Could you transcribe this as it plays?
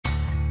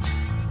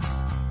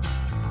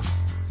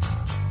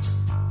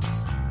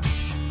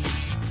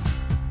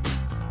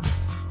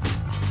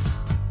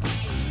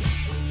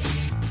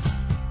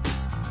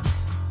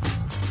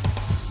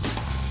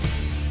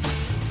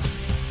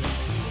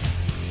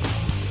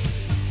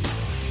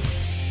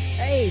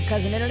Hey,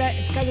 Cousin Internet,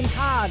 it's Cousin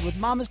Todd with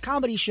Mama's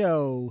Comedy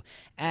Show.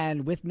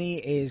 And with me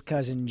is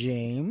Cousin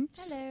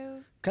James. Hello.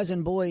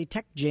 Cousin Boy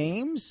Tech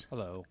James.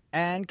 Hello.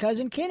 And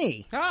Cousin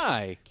Kenny.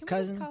 Hi. Can we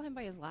Cousin- just call him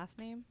by his last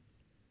name?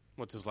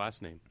 What's his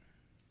last name?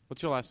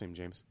 What's your last name,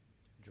 James?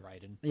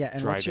 Dryden. Yeah,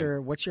 and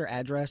Dryden. what's your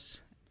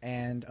address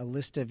and a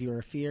list of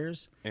your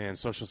fears? And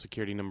social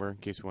security number in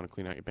case we want to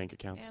clean out your bank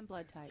accounts. And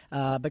blood type.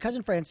 But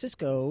Cousin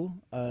Francisco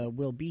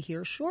will be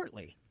here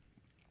shortly.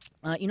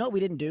 You know what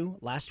we didn't do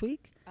last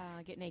week?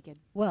 Get naked.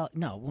 Well,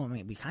 no. Well, I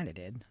mean, we kind of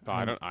did.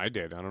 Oh, I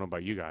did. I don't know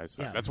about you guys.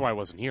 Yeah. That's why I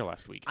wasn't here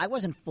last week. I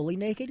wasn't fully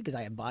naked because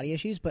I have body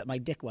issues, but my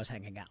dick was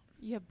hanging out.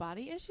 You have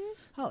body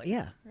issues? Oh,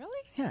 yeah.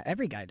 Really? Yeah,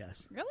 every guy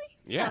does. Really?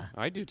 Yeah,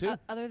 I do too.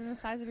 Other than the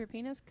size of your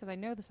penis? Because I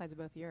know the size of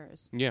both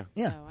yours. Yeah.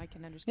 Yeah. So I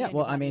can understand. Yeah,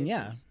 well, your I body mean,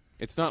 yeah. issues.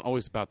 It's not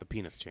always about the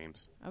penis,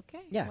 James.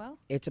 Okay. Yeah, Well,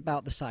 it's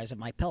about the size of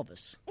my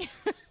pelvis.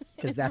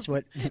 Because that's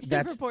what in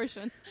that's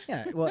proportion.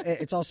 yeah. Well,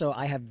 it's also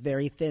I have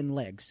very thin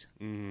legs,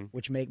 Mm-hmm.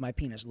 which make my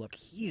penis look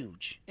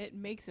huge. It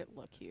makes it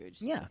look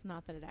huge. Yeah. It's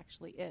not that it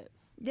actually is.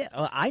 Yeah,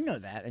 well, I know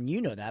that, and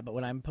you know that. But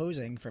when I'm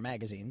posing for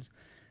magazines,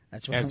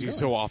 that's what As I'm you doing.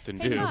 so often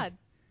Hey, do. Todd,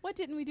 what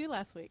didn't we do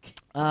last week?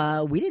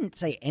 We didn't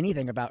say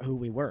anything about who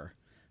we were.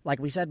 Like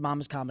we said,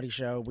 Mama's Comedy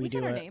Show. We do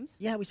said our a- names.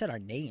 Yeah, we said our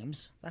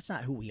names. That's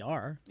not who we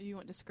are. You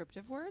want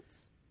descriptive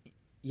words?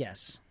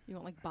 Yes, You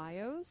want like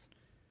bios?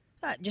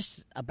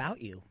 just about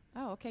you.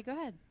 Oh, okay. Go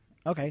ahead.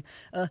 Okay.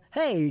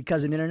 Hey,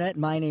 Cousin Internet.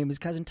 My name is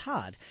Cousin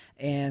Todd.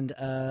 And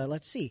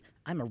let's see.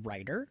 I'm a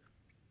writer.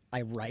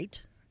 I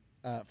write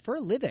for a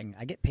living.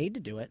 I get paid to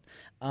do it.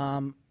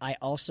 I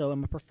also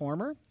am a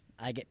performer.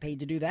 I get paid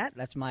to do that.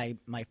 That's my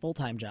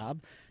full-time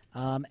job.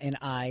 And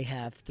I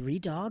have 3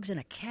 dogs and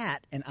a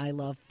cat, and I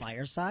love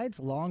firesides,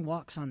 long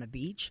walks on the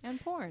beach. And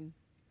porn.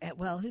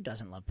 Well, who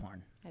doesn't love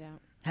porn? I don't.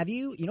 Have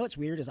you? You know what's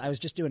weird is I was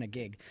just doing a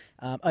gig.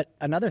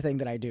 Another thing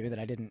that I do that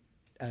I didn't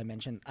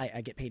mention,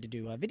 I get paid to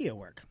do video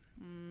work.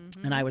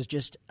 Mm-hmm. And I was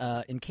just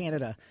in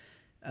Canada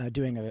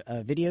doing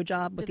a video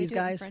job with Did they these do it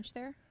in guys. French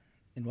there?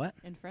 In what?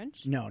 In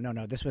French?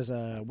 No. This was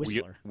a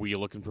Whistler. Were you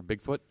looking for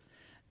Bigfoot?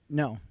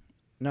 No,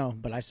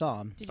 but I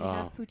saw him. Did you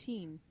have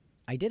poutine?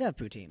 I did have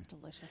poutine.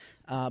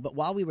 Delicious. But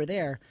while we were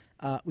there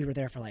for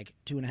like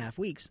 2.5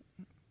 weeks.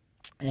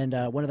 And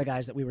one of the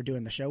guys that we were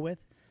doing the show with,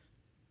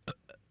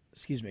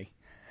 excuse me,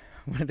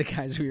 one of the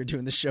guys we were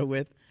doing the show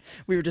with,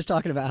 we were just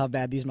talking about how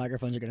bad these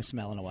microphones are going to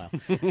smell in a while.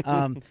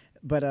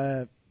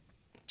 But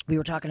we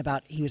were talking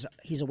about he's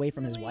away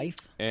from his Really? wife.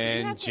 you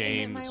And have to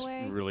aim it my James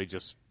way? really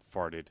just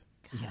farted.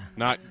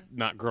 Yeah.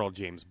 Not girl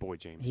James, boy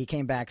James. He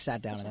came back,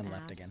 sat down, Such and then an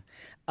left ass.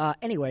 again.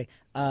 Anyway,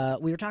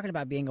 we were talking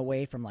about being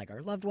away from like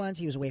our loved ones.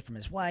 He was away from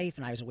his wife,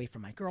 and I was away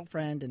from my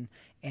girlfriend.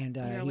 And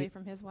You're away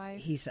from his wife?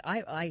 he said,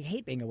 I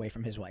hate being away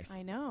from his wife.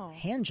 I know.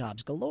 Hand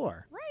jobs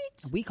galore.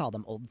 Right. We call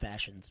them old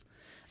fashions.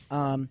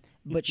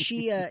 But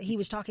he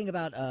was talking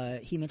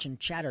about, he mentioned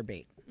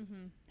Chatterbait.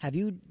 Mm-hmm. Have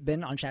you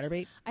been on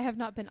Chatterbait? I have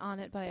not been on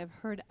it, but I have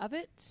heard of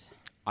it.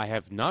 I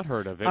have not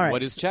heard of it. All right,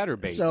 What is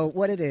Chatterbait? So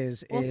what it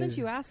is Well, is since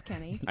you asked,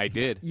 Kenny. I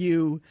did.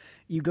 you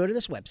go to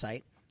this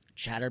website,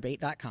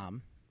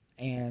 chatterbait.com,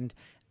 and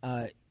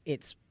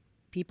it's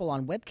people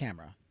on web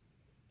camera.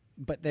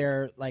 But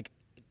they're like,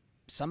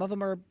 some of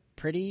them are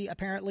pretty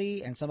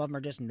apparently, and some of them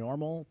are just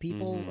normal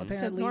people apparently.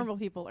 Because normal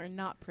people are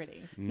not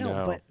pretty.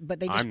 No, but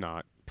they just I'm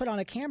not. put on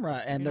a camera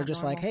and You're they're not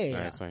just like, normal. hey,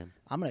 Yes, I am.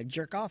 I'm going to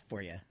jerk off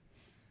for you.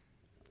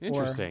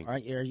 Interesting. Or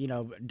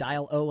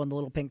dial O on the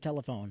little pink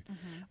telephone.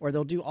 Or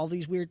they'll do all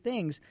these weird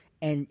things,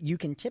 and you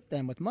can tip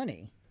them with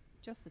money.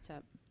 Just the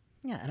tip.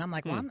 Yeah, and I'm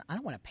like, well, I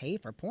don't want to pay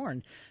for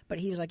porn. But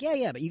he was like,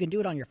 yeah, but you can do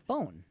it on your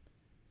phone.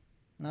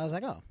 And I was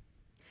like, oh,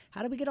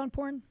 how do we get on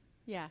porn?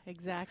 Yeah,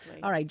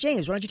 exactly. All right,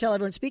 James, why don't you tell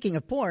everyone, speaking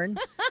of porn,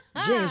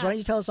 James, why don't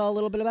you tell us all a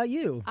little bit about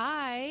you?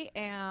 I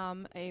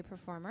am a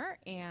performer,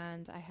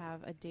 and I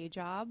have a day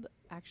job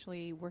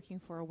actually working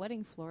for a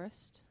wedding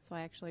florist. So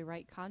I actually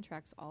write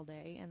contracts all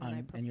day, and then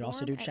I perform and you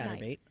also do at night.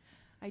 Chatterbait.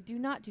 I do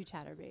not do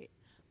Chatterbait,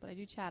 but I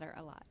do chatter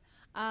a lot.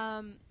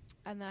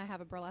 And then I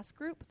have a burlesque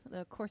group,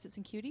 the Corsets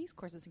and Cuties,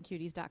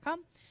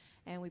 corsetsandcuties.com.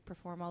 And we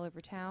perform all over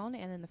town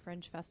and in the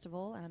Fringe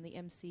Festival. And I'm the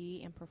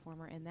MC and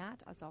performer in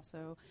that. I was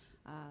also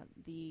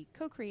the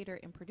co-creator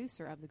and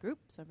producer of the group,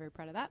 so I'm very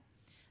proud of that.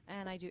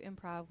 And I do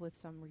improv with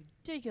some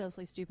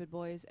ridiculously stupid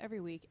boys every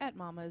week at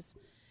Mama's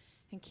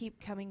and keep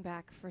coming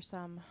back for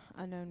some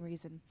unknown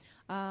reason.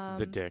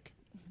 The dick.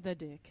 The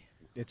dick.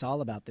 It's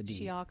all about the D.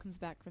 She all comes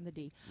back from the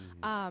D.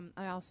 I'm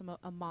also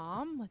a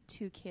mom with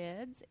 2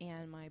 kids,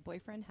 and my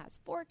boyfriend has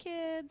 4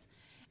 kids,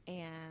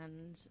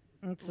 and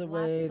It's the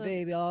lots way of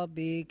they all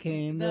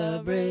became the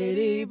the Brady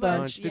Brady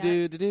Bunch.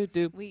 Bunch.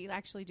 Do. we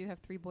actually do have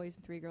 3 boys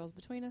and 3 girls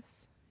between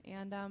us.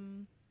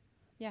 And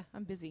yeah,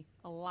 I'm busy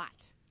a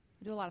lot.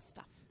 I do a lot of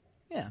stuff.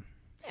 Yeah.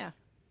 Yeah.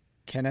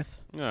 Kenneth.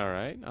 All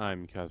right.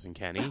 I'm Cousin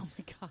Kenny. Oh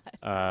my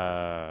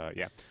God.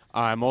 Yeah.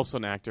 I'm also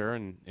an actor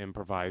and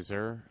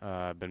improviser.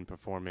 I've been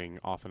performing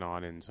off and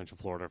on in Central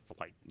Florida for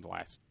like the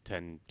last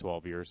 10,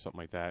 12 years, something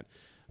like that.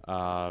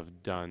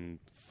 I've done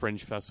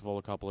Fringe Festival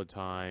a couple of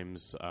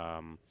times.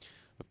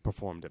 I've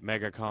performed at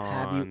MegaCon.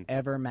 Have you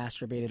ever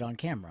masturbated on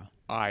camera?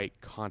 I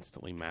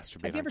constantly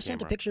masturbate. Have you ever on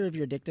sent a camera. picture of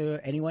your dick to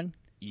anyone?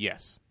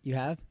 Yes. You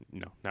have?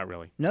 No, not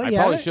really. No, I you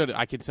probably haven't? should.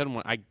 I could send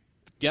one. I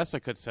guess I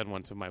could send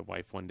one to my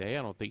wife one day.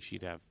 I don't think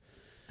she'd have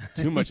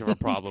too much of a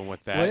problem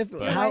with that. What if-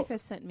 but- Your How- wife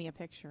has sent me a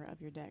picture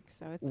of your dick,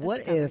 so it's What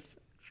it's covered. if?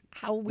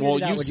 How weirded well, out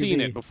you've would you seen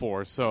be? it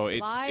before, so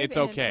live it's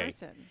and in okay.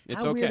 person.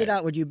 It's How okay. weirded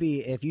out would you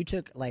be if you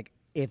took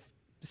if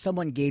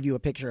someone gave you a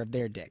picture of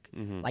their dick?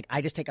 Mm-hmm. Like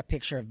I just take a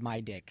picture of my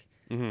dick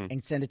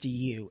and send it to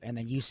you, and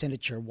then you send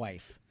it to your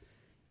wife,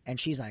 and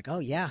she's like, "Oh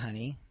yeah,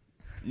 honey."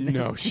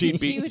 No, she'd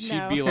be She would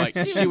know. be like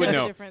She she would would know the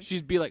know. difference.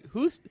 She'd be like,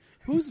 whose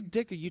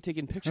dick are you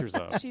taking pictures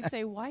of? She'd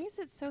say, "Why is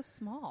it so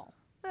small,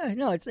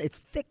 No, it's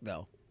thick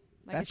though.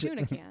 like a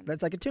tuna can?"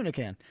 That's like a tuna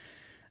can.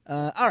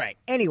 All right.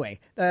 Anyway,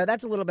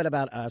 that's a little bit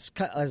about us.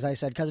 As I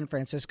said, Cousin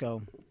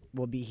Francisco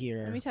will be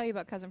here. Let me tell you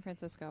about Cousin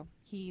Francisco.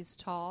 He's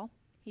tall.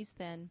 He's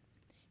thin.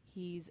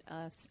 He's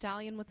a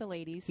stallion with the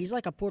ladies. He's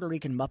like a Puerto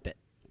Rican Muppet.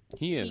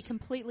 He is. He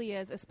completely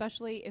is,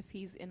 especially if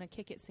he's in a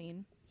kick-it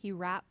scene. He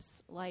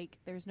raps like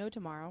there's no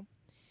tomorrow.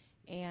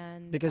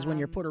 And Because when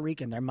you're Puerto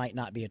Rican, there might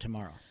not be a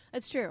tomorrow.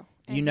 it's true.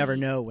 You And never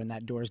he- know when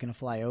that door is going to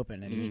fly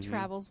open. And He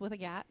travels with a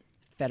gat.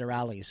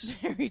 federales.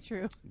 Very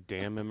true.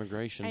 Damn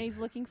immigration. And he's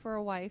looking for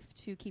a wife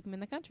to keep him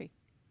in the country,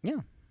 Yeah.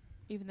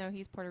 even though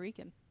he's Puerto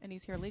Rican and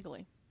he's here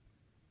legally.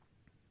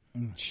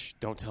 Shh,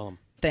 don't tell him.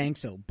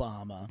 Thanks,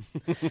 Obama.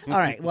 All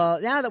right.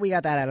 Well, now that we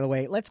got that out of the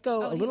way, let's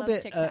go Oh, a he little loves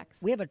bit. Tic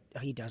Tacs. We have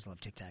he does love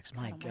Tic Tacs.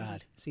 My God almighty.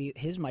 God. See,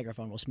 his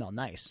microphone will smell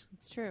nice.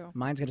 It's true.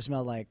 Mine's going to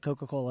smell like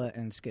Coca-Cola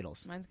and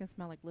Skittles. Mine's going to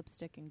smell like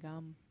lipstick and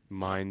gum.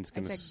 Mine's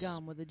I gonna. said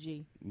gum with a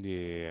G.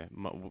 Yeah,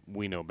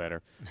 we know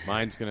better.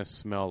 Mine's gonna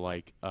smell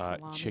like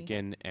Salami.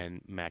 chicken and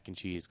mac and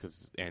cheese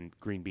and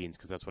green beans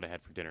because that's what I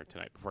had for dinner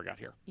tonight before I got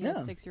here. Yeah,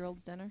 Yeah.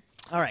 6-year-old's dinner.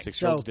 All right.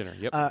 6-year-old's so, dinner.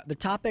 Yep. the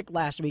topic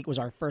last week was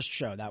our first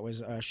show. That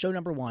was show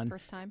number 1.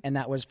 First time. And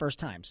that was first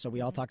time. So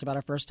we all talked about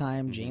our first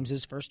time, Mm-hmm.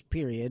 James's first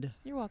period.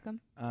 You're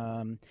welcome.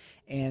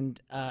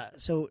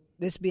 So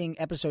this being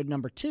episode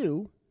number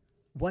 2,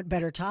 what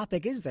better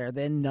topic is there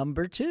than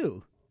number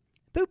 2?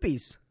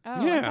 Poopies. Oh,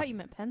 I Yeah. thought you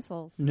meant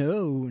pencils.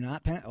 No,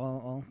 not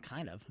well,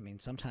 kind of. I mean,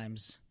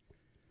 sometimes,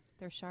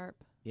 They're sharp.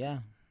 yeah.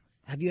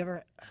 Have you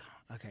ever?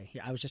 Okay,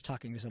 here, I was just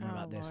talking to someone Oh,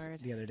 about this Lord.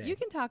 the other day. You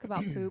can talk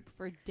about poop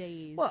for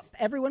days. Well,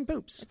 everyone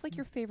poops. It's like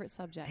your favorite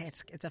subject. Hey,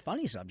 it's a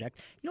funny subject.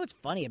 You know what's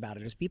funny about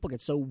it is people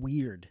get so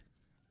weird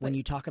when But-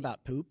 you talk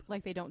about poop.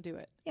 Like they don't do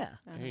it. Yeah.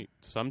 Uh-huh. Hey,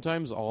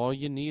 sometimes all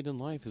you need in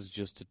life is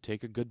just to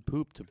take a good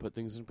poop to put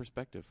things in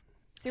perspective.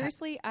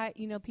 Seriously,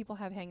 people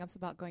have hangups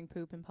about going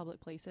poop in public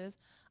places.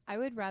 I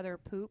would rather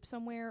poop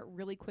somewhere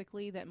really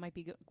quickly that might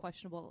be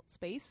questionable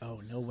space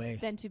Oh no way.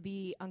 than to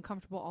be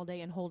uncomfortable all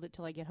day and hold it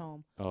till I get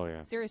home. Oh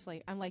yeah.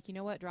 Seriously, I'm like, you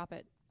know what? Drop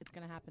it. It's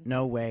gonna happen.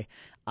 No way.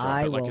 Drop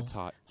I it like will it's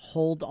hot.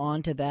 hold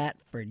on to that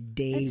for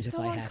days It's if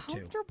so I have to.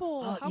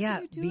 uncomfortable. How yeah,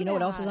 can you do but you know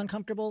what else is that?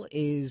 uncomfortable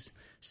is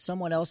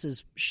someone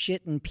else's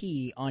shit and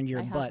pee on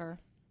your I butt hover.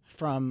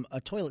 from a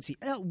toilet seat.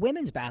 No,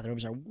 women's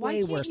bathrooms are Why way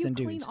can't worse you than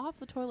clean dudes. off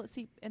the toilet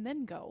seat and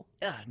then go?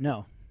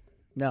 No,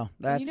 And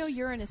that's you know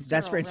urine is sterile,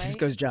 that's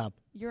Francisco's job. Right?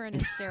 Urine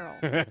is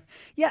sterile.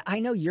 Yeah,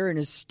 I know urine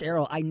is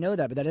sterile. I know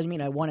that, but that doesn't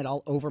mean I want it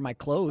all over my But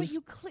clothes.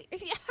 you how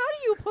do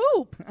you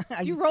poop?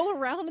 Do you roll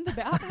around in the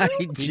bathroom?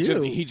 I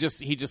do. He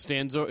just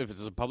stands over. If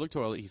it's a public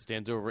toilet, he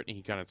stands over it and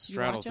he kind of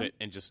straddles him? it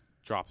and just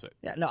drops it.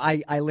 Yeah, no,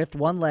 I lift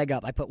one leg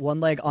up. I put one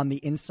leg on the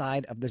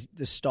inside of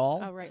the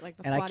stall. Oh, right, like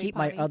the and I squatty keep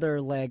potty. my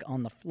other leg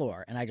on the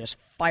floor, and I just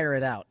fire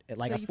it out at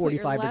like So a you put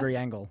your 45-degree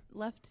left- angle.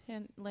 Left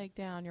hand leg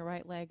down, your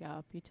right leg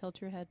up. You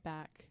tilt your head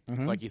back.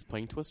 It's like he's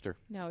playing Twister.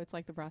 No, it's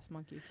like the brass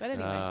monkey. But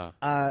anyway,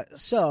 I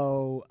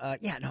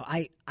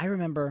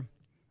remember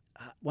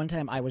one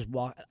time I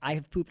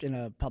have pooped in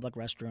a public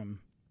restroom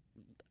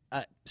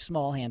a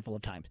small handful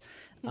of times.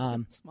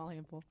 small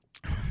handful.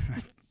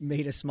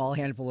 Made a small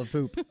handful of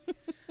poop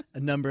a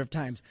number of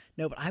times.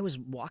 No, but I was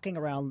walking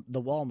around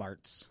the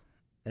Walmarts,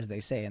 as they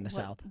say in the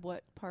South.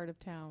 What part of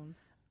town?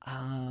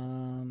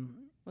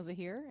 Was it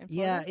here? In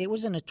Yeah, Florida? it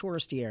was in a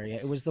touristy area.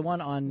 It was the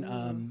one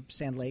on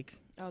Sand Lake.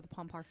 Oh, the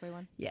Palm Parkway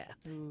one. Yeah.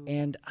 Ooh.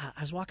 And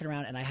I was walking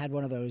around, and I had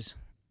one of those,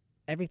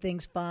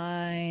 everything's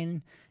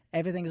fine,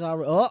 everything's all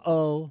right.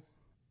 Uh-oh.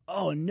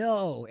 Oh,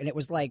 no. And it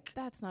was like,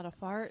 That's not a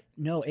fart.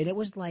 no, and it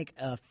was like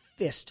a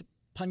fist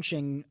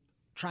punching,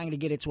 trying to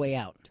get its way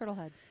out. Turtle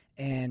head.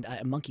 And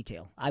a monkey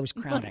tail. I was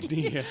crowning.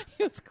 Yeah.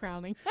 He was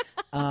crowning.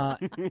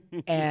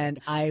 And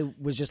I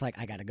was just like,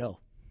 I got to go.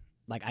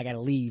 Like, I got to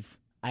leave.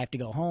 I have to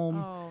go home.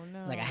 Oh no.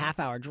 It's like a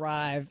half-hour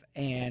drive,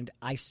 and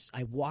I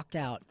walked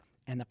out,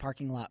 and the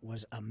parking lot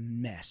was a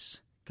mess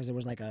because there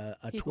was like a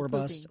People tour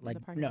bus. pooping in Like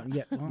the parking no, lot.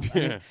 yeah,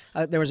 well, I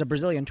mean, there was a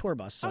Brazilian tour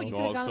bus. So, Oh, you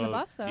could've gone on the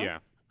bus, though. Yeah.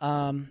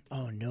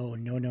 oh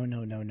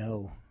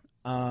no.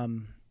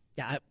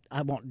 Yeah,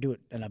 I won't do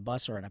it in a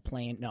bus or in a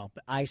plane. No,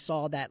 but I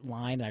saw that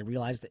line, and I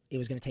realized that it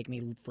was going to take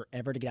me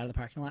forever to get out of the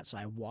parking lot. So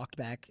I walked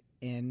back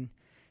in,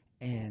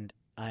 and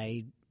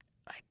I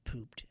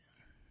pooped.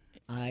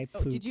 I Oh,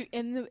 pooped. did you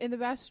in the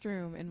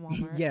restroom in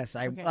Walmart? Yes,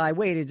 Okay. I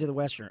waited to the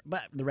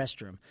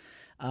restroom.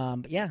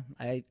 But yeah,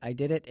 I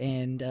did it,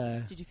 and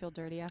Did you feel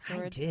dirty I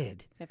afterwards?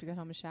 did. You have to go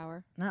home and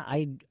shower. No,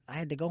 I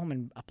had to go home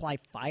and apply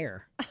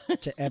fire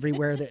to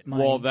everywhere that my.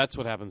 Well, that's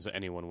what happens to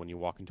anyone when you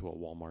walk into a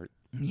Walmart.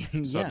 yeah.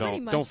 so Pretty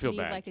much don't feel need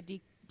bad. like a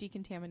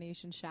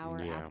decontamination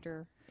shower Yeah.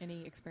 after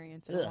any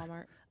experience at Ugh.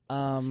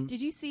 Walmart.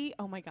 Did you see?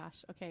 Oh my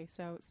gosh. Okay,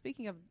 so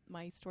speaking of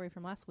my story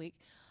from last week,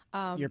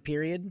 Your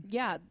period,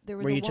 yeah, there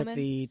was where a you woman. took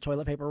the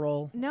toilet paper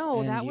roll. No,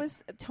 and that you- was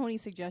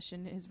Tony's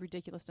suggestion. His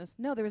ridiculousness.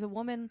 No, there was a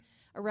woman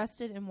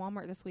arrested in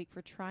Walmart this week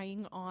for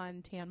trying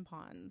on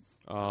tampons.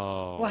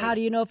 Oh. Well, how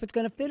do you know if it's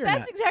going to fit or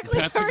That's not? exactly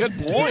That's her a good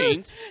excuse.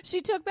 point.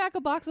 She took back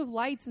a box of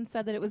lights and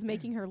said that it was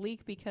making her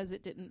leak because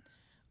it didn't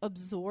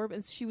absorb.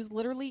 And she was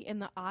literally in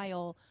the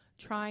aisle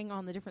trying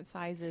on the different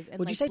sizes. And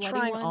Would like you say bloody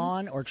trying ones.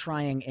 on or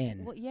trying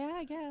in? Well, yeah,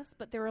 I guess.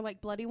 But there were like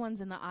bloody ones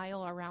in the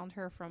aisle around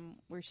her from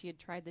where she had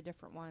tried the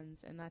different ones,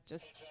 and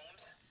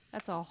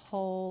that's a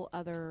whole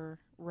other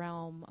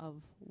realm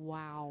of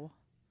wow.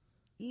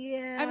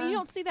 Yeah. I mean, you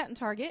don't see that in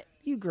Target.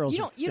 You girls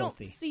You are don't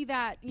filthy. see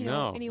that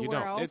no, anywhere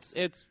you don't. else.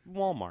 It's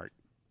Walmart.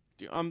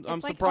 I'm It's like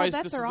all surprised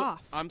bets this are is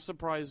off. I'm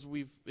surprised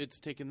it's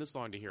taken this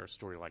long to hear a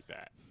story like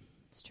that.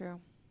 It's true.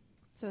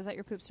 So is that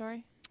your poop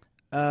story?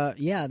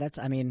 Yeah, that's.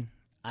 I mean,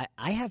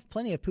 I have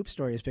plenty of poop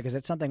stories because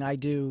it's something I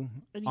do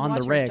And you on watch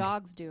the your reg.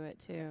 dogs do it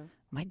too.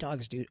 My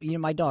dogs do. You know,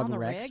 my dog On the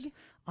Rex. rig?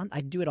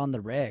 I do it on the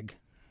reg.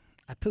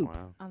 I poop.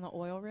 Wow. On the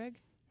oil rig?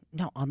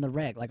 No, on the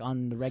reg, like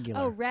on the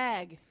regular. Oh,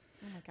 reg.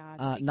 Oh my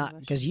God. speak Not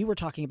English. because you were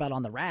talking about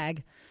on the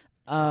rag.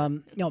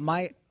 No,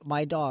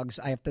 my dogs.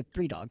 I have the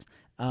 3 dogs.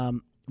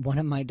 One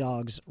of my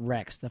dogs,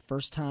 Rex. The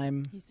first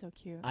time He's so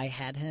cute. I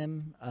had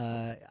him,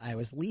 I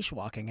was leash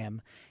walking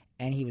him,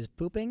 and he was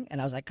pooping,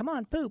 and I was like, "Come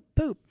on, poop,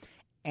 poop,"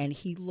 and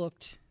he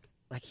looked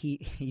like he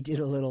did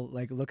a little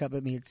like look up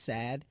at me. It's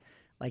sad,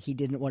 like he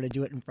didn't want to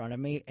do it in front of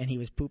me, and he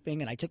was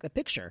pooping, and I took the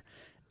picture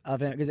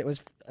of it because it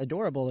was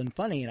adorable and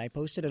funny, and I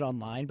posted it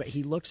online. But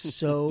he looked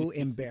so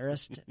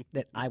embarrassed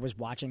that I was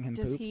watching him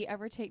Does poop. he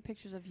ever take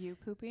pictures of you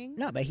pooping?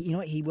 No, but you know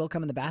what? He will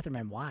come in the bathroom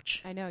and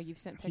watch. I know you've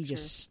sent He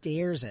pictures. just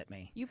stares at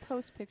me. You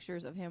post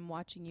pictures of him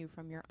watching you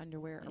from your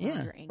underwear around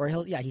Yeah, your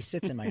ankles. or he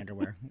sits in my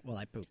underwear while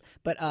I poop.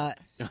 But I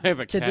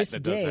have a To cat this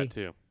that day- does that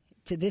too.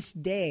 to this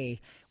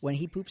day, when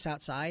he poops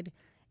outside,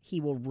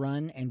 he will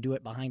run and do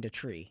it behind a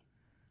tree.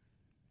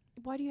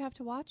 Why do you have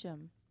to watch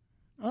him?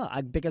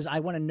 Oh, because I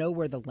want to know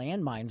where the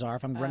landmines are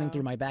if I'm running Oh.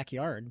 through my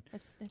backyard.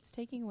 It's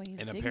taking away his And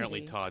dignity.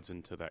 apparently Todd's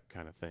into that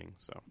kind of thing.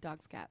 So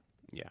Dog's cat.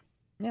 yeah.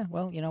 Yeah,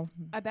 well, you know,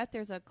 I bet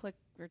there's a click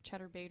or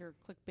chatterbait or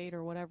clickbait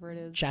or whatever it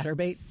is.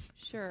 chatterbait.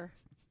 Sure.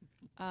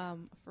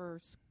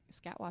 For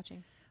scat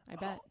watching. I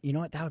bet. You know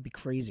what? That would be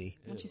crazy.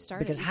 Once you start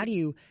Because it, how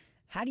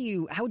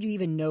would you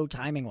even know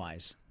timing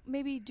wise?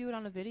 maybe do it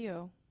on a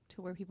video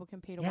to where people can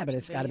pay to Yeah, watch but the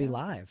it's got to be video.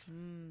 live.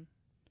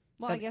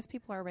 Well, gotta- I guess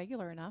people are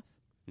regular enough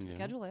to Yeah.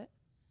 schedule it.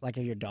 Like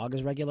if your dog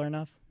is regular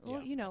enough.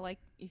 Well, like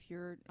if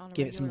you're on a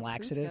Give it some regular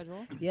cruise laxative.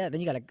 schedule. Yeah, then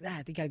you gotta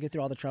go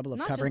through all the trouble of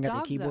Not covering just up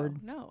dogs, your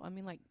keyboard. Though. No, I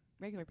mean like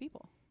regular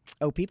people.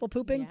 Oh, people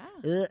pooping?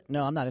 Yeah.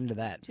 No, I'm not into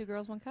that. 2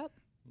 girls, 1 cup.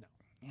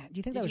 Yeah, do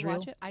you think Did that was you real?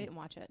 watch it? I didn't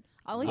watch it.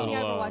 Only thing I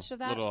ever watched of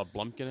that. Little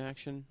Blumpkin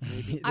action,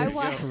 maybe. I That's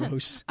wa-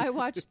 gross. I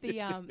watched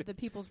the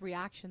people's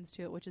reactions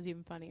to it, which is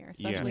even funnier,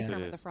 especially Yes, it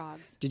Kermit the is.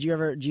 Frogs. Do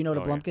you know what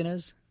a Oh, yeah. blumpkin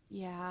is?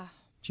 Yeah,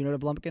 Do you know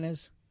what a blumpkin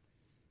is?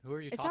 Who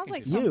are you it talking sounds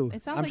like to? some- You.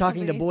 it sounds I'm like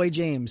talking to somebody's- Boy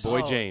James.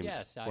 Boy Oh, James.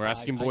 yes, We're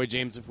asking I- Boy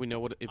James if he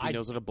knows what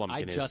a Blumpkin I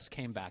is. just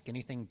came back.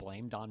 Anything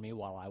blamed on me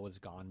while I was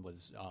gone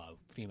was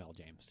female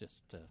James,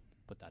 just to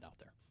put that out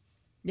there.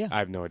 I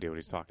have no idea what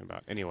he's talking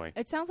about. Anyway,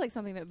 It sounds like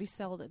something that would be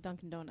sold at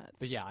Dunkin' Donuts.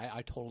 But yeah,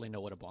 I totally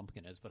know what a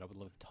blumpkin is, but I would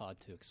love Todd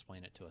to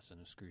explain it to us in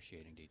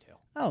excruciating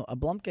detail. Oh, a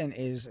blumpkin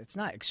it's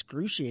not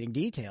excruciating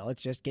detail.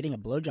 It's just getting a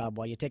blowjob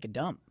while you take a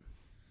dump.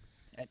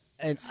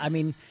 And I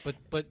mean,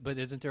 But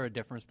isn't there a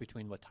difference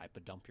between what type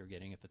of dump you're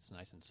getting, if it's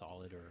nice and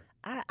solid, or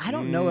I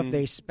don't know if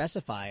they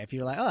specify. If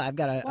you're like, oh, I've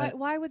got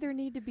Why would there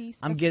need to be?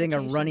 I'm getting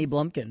a runny specifications?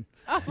 blumpkin.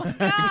 Oh my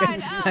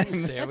God!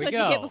 There That's we what you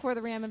go. get before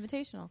the Ram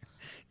Invitational.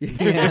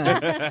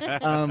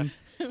 Yeah.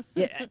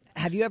 Yeah.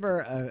 Have you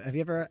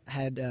ever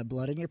had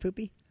blood in your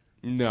poopy?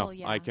 no, Well,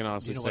 yeah. I can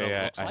honestly Do you know what say it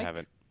I, looks I like?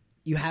 haven't.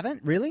 You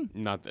haven't really?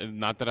 Not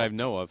that I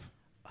know of.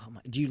 Oh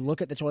my, do you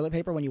look at the toilet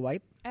paper when you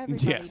wipe?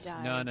 Everybody Yes. does.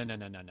 no?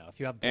 If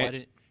you have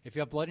blood, if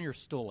you have blood in your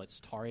stool, it's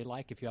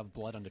tarry-like. If you have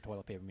blood on the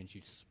toilet paper, it means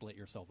you split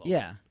yourself open.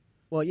 Yeah.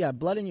 Well, yeah,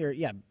 blood in your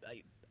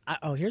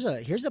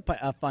here's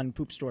a fun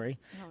poop story.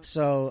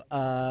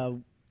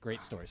 So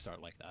Great stories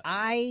start like that.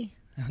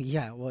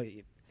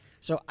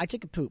 So I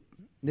took a poop.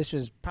 This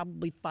was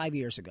probably 5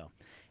 years ago,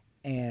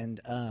 and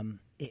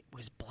it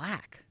was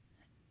black,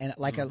 and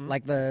like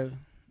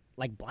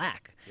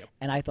black. Yep.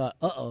 And I thought,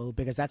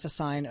 because that's a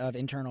sign of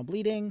internal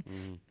bleeding,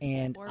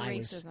 and Or I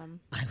racism.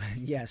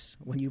 yes,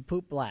 when you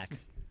poop black,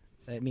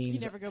 that You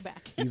means never go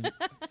back. you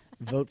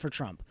vote for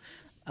Trump.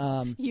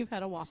 You've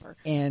had a Whopper.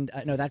 And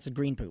no, that's a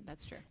green poop.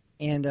 That's true.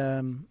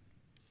 And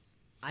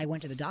I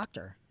went to the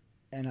doctor,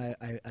 and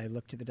I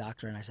looked to the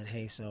doctor, and I said,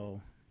 hey,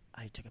 so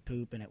I took a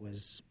poop, and it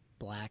was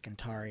black and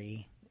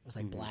tarry. It was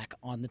like black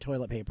on the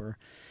toilet paper.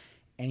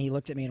 And he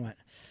looked at me and went,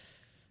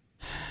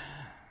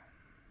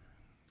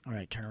 all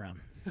right, turn around.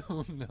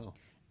 Oh, no.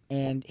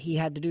 And he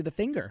had to do the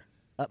finger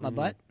up my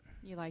butt.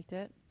 You liked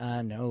it?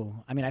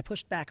 No. I mean, I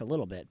pushed back a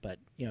little bit, but,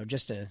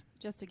 just to...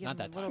 Just to give Not him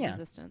a that little time. Yeah.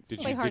 resistance. Did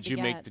Really you hard did to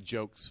you make get. the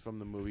jokes from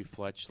the movie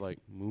Fletch like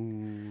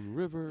Moon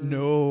River?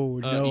 No.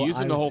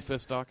 Using the whole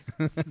fist, Doc.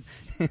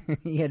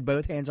 He had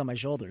both hands on my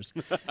shoulders.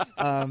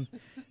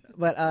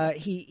 But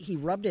he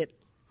rubbed it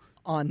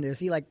on this.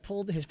 He, like,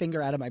 pulled his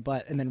finger out of my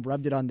butt and then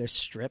rubbed it on this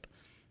strip.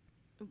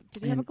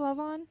 Did he have a glove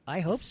on?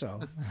 I hope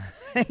so.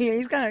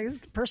 He's a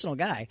personal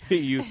guy. He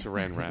used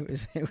saran wrap.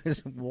 It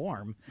was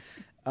warm.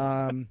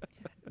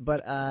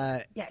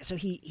 But so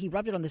he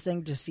rubbed it on this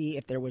thing to see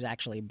if there was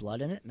actually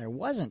blood in it, and there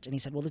wasn't. And he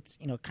said, well, it's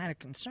kind of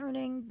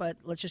concerning, but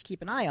let's just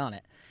keep an eye on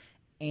it.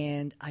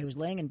 And I was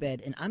laying in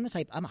bed, and I'm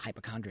a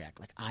hypochondriac.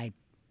 Like,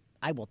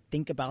 I will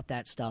think about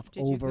that stuff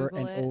Did you over Google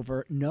and it?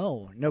 over.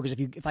 No, because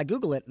if I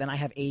Google it, then I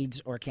have AIDS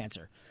or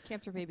cancer.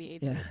 Cancer baby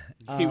AIDS.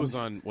 Yeah. He was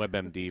on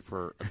WebMD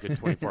for a good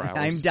 24 hours.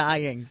 I'm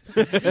dying.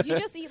 Did you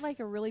just eat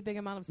like a really big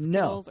amount of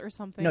Skittles or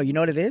something? No, you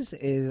know what it is?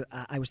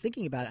 I was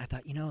thinking about it. I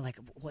thought, like,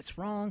 what's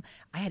wrong?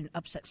 I had an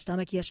upset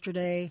stomach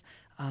yesterday.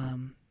 I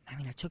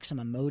took some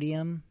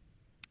Imodium.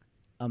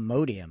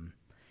 Imodium.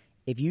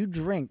 If you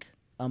drink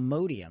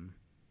Imodium,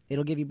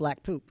 it'll give you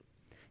black poop.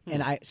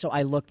 And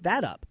I looked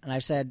that up, and I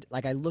said,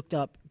 I looked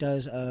up,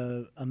 does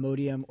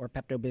Imodium or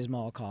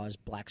Pepto-Bismol cause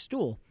black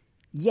stool?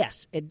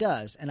 Yes, it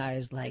does. And I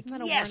was like, Isn't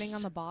that a yes! warning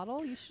on the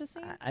bottle? You should have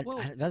seen.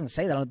 It doesn't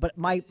say that on it, but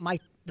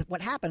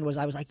what happened was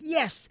I was like,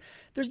 yes,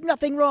 there's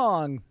nothing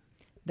wrong.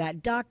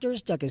 That doctor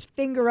stuck his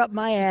finger up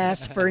my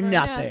ass for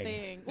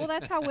nothing. Well,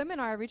 that's how women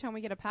are every time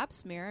we get a pap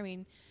smear. I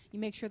mean, you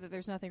make sure that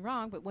there's nothing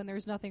wrong, but when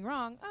there's nothing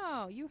wrong,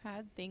 you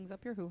had things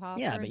up your hoo-ha.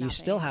 Yeah, that are but you nothing.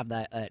 still have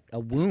that a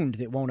wound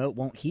that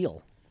won't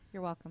heal.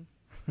 You're welcome.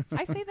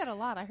 I say that a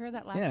lot. I heard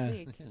that last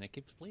week. And it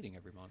keeps bleeding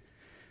every month.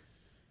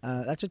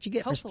 That's what you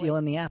get for Hopefully.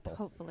 stealing the apple.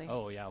 Hopefully.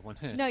 Oh, yeah.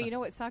 No, you know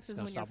what sucks is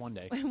gonna when stop one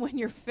day. when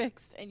you're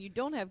fixed and you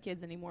don't have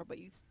kids anymore, but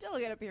you still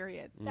get a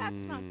period.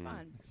 That's not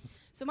fun.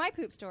 So my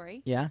poop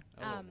story. Yeah.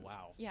 Oh,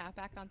 wow. Yeah,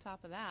 back on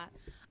top of that,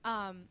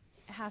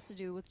 has to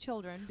do with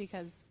children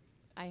because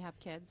I have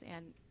kids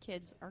and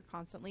kids are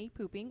constantly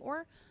pooping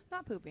or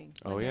not pooping.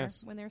 Oh,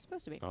 yes. When they're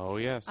supposed to be. Oh,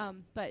 yes.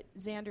 But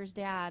Xander's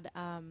dad,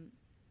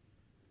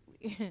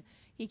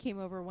 he came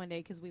over one day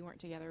because we weren't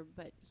together,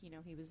 but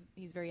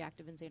he's very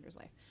active in Xander's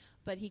life.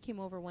 But he came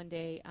over one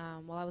day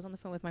while I was on the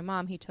phone with my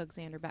mom. He took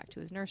Xander back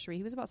to his nursery.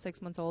 He was about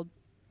 6 months old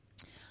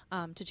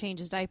to change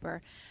his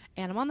diaper,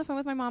 and I'm on the phone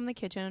with my mom in the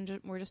kitchen.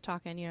 And we're just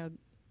talking,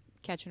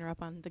 catching her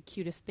up on the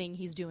cutest thing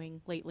he's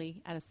doing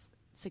lately at a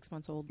 6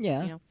 months old.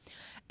 Yeah.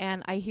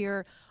 And I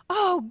hear,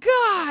 "Oh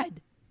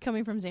God!"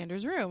 coming from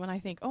Xander's room, and I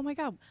think, "Oh my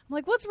God!" I'm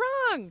like, "What's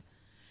wrong?"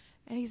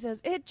 And he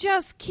says, "It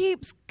just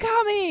keeps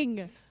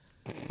coming."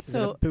 Is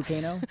it a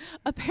Pucano?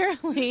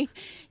 Apparently,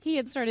 he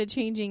had started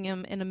changing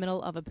him in the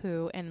middle of a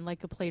poo, and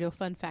like a Play-Doh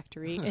fun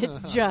factory, it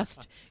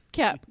just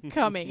kept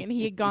coming. And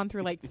he had gone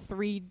through like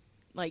 3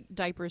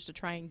 diapers to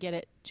try and get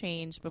it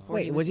changed before.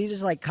 Wait, was he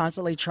just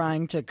constantly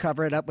trying to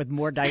cover it up with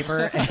more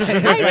diaper?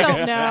 I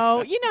don't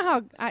know. You know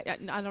how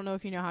I don't know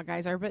if you know how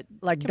guys are, but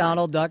Like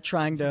Donald Duck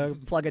trying to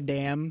plug a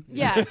dam?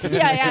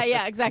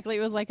 yeah, exactly.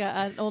 It was like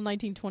an old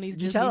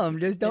 1920s. You tell him,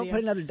 just don't video.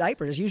 put another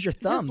diaper. Just use your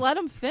thumb. Just let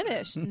him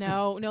finish.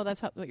 No, that's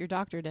what your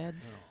doctor did.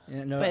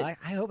 Yeah, no, but-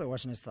 I hope it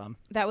wasn't his thumb.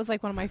 That was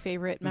like one of my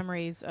favorite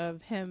memories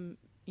of him,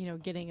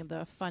 getting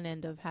the fun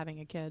end of having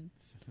a kid.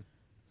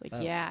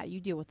 Like, yeah,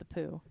 you deal with the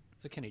poo.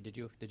 So, Kenny, did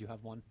you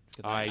have one?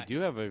 'Cause I do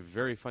have a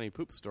very funny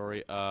poop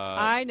story.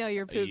 I know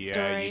your poop yeah,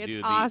 story. you do.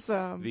 It's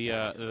awesome.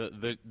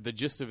 The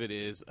gist of it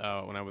is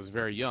when I was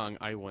very young,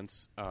 I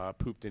once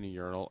pooped in a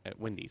urinal at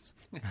Wendy's.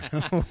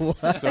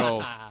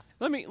 So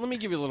let me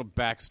give you a little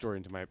backstory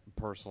into my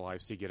personal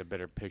life so you get a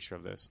better picture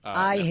of this.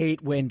 I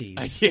hate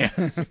Wendy's.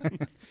 Yes.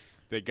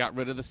 They got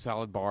rid of the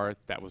salad bar.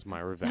 That was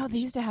my revenge. No, they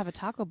used to have a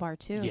taco bar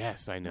too.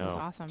 Yes, I know. It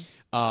was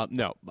awesome.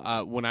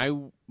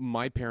 No,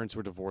 my parents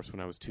were divorced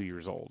when I was 2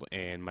 years old,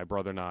 and my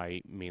brother and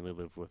I mainly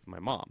lived with my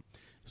mom.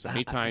 So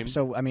anytime,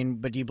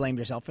 But do you blame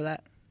yourself for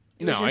that?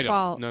 It was no, your I don't.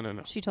 fault.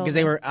 No. She told Because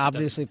me. they were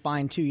obviously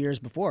fine 2 years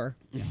before.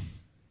 Yeah.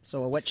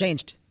 So what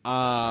changed?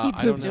 I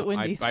don't pooped know. at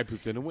Wendy's. I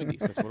pooped in a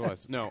Wendy's. That's what it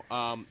was. No,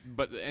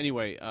 but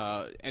anyway,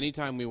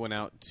 anytime we went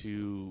out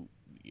to,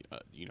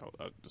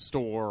 a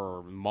store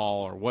or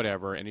mall or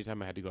whatever,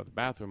 anytime I had to go to the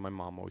bathroom, my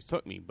mom always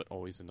took me, but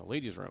always in the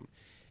ladies' room,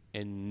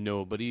 and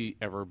nobody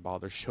ever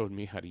bothered showed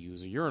me how to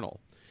use a urinal.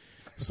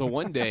 So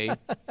one day,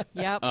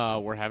 Yep.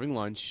 we're having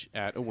lunch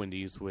at a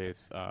Wendy's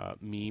with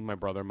me, my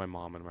brother, my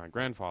mom, and my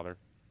grandfather,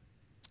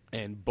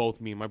 and both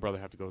me and my brother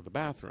have to go to the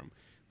bathroom.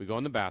 We go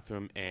in the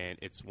bathroom, and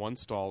it's one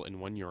stall and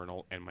one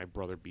urinal, and my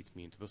brother beats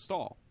me into the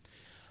stall.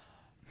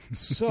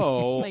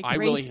 So Like I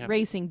really have,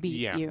 racing beat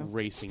yeah, you.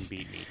 racing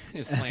beat me.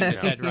 He slammed his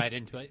head right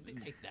into it.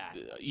 Take that.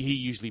 He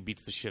usually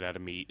beats the shit out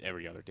of me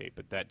every other day,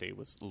 but that day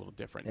was a little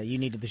different. You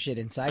needed the shit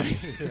inside you.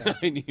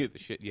 I needed the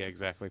shit. Yeah,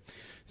 exactly.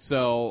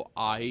 So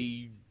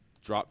I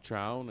dropped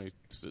trow, and I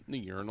sit in the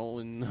urinal,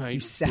 and I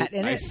sat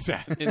in I it?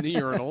 sat in the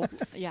urinal,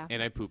 Yeah.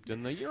 and I pooped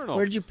in the urinal.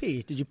 Where did you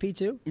pee? Did you pee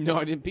too? No,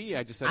 I didn't pee.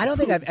 I just. Had I to don't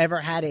think poop. I've ever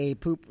had a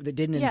poop that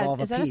didn't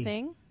involve is a that pee. a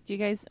thing? Do you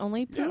guys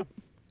only poop?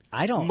 Yeah.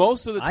 I don't.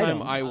 Most of the I time,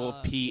 don't. I will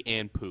pee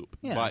and poop,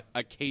 Yeah. but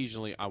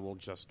occasionally I will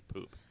just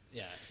poop.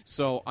 Yeah.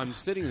 So I'm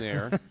sitting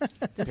there,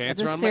 This pants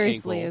this around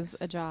seriously my ankle, is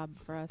a job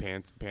for us.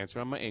 pants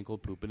around my ankle,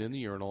 pooping in the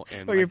urinal,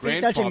 and Were my your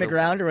feet touching the grandfather-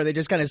 ground, or were they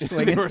just kind of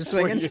swinging? They were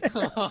swinging?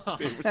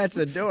 That's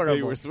adorable.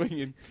 They were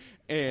swinging,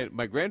 and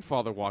my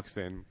grandfather walks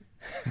in,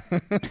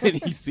 and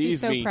he sees He's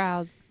so me,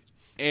 proud.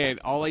 and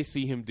all I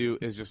see him do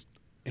is just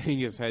hang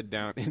his head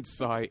down and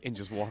sigh and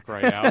just walk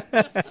right out.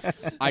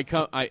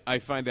 I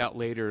find out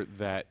later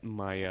that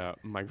my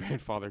my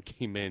grandfather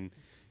came in,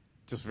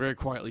 just very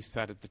quietly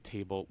sat at the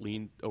table,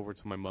 leaned over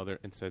to my mother,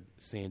 and said,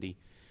 "Sandy,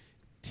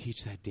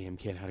 teach that damn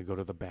kid how to go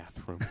to the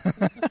bathroom."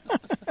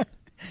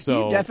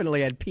 So You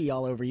definitely had pee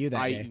all over you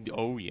that day.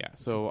 oh yeah.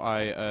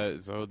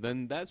 So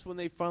then that's when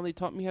they finally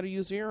taught me how to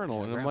use the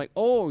urinal, and I'm right. like,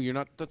 oh, you're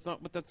not. That's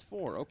not what that's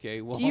for.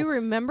 Okay, well. Do you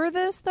remember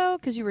this though?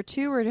 Because you were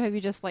 2, or have you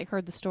just like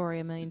heard the story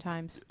a million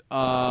times?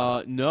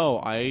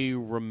 No, I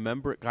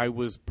remember. I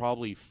was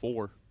probably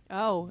 4.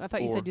 Oh, I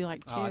thought you 4. said you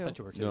like 2. Oh, I thought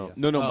you were too. No, yeah.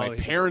 no. Oh, My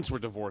yeah. parents were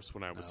divorced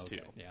when I was Oh, okay.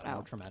 2. Yeah, Oh.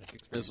 more traumatic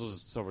experience. This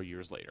was several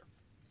years later,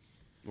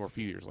 or a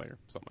few years later,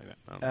 something like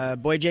that. I don't know.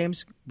 Boy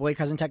James, boy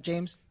cousin Tech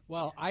James.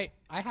 Well, I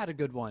had a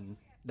good one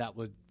that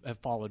would have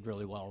followed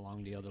really well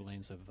along the other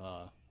lanes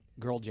of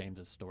Girl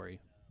James's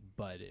story,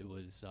 but it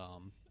was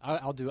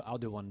I'll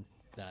do one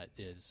that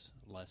is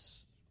less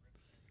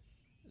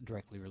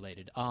directly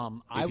related. I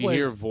If you was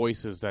hear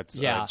voices, that's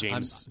Yeah,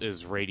 James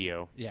is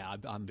radio. yeah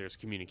I'm There's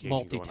communication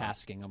going on.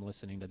 multitasking. I'm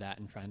listening to that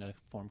and trying to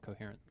form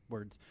coherent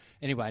words.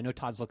 Anyway, I know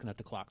Todd's looking at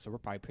the clock, so we're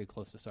probably pretty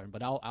close to starting.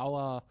 But I'll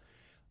all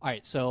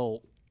right.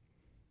 So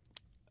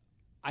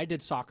I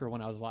did soccer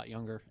when I was a lot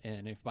younger,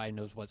 and if anybody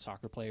knows what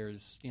soccer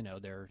players,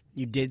 they're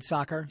You did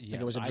soccer? yes,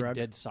 Like it was a drug?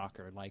 I did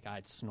soccer. Like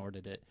I'd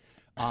snorted it.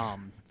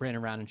 Ran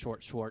around in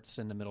short shorts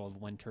in the middle of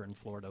winter in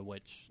Florida,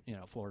 which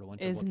Florida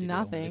winter Is whoop-de-doo.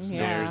 nothing, It's-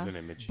 yeah. There's an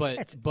image.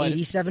 But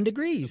 87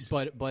 degrees.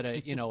 but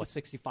a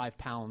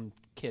 65-pound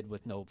kid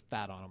with no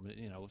fat on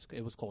him,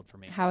 it was cold for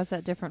me. How is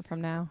that different from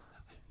now?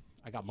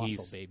 I got muscle,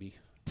 He's- baby.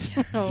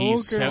 he's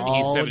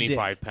All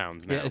 75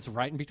 pounds now. Yeah, it's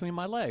right in between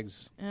my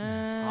legs.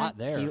 It's hot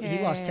there. He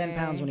lost 10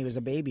 pounds Okay. when he was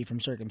a baby from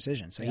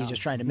circumcision, so he's Yeah.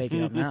 just trying to make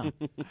it up now.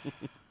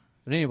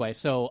 But anyway,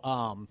 so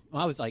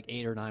when I was like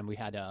 8 or 9, we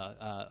had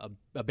a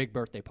big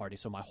birthday party.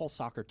 So my whole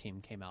soccer team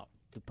came out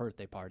to the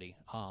birthday party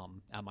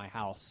at my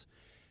house,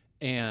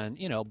 and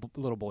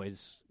little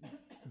boys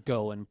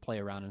go and play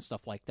around and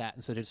stuff like that.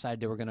 And so they decided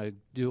they were going to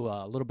do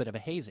a little bit of a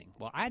hazing.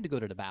 Well, I had to go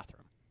to the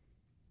bathroom.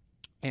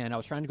 And I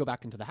was trying to go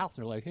back into the house,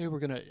 and they're like, hey,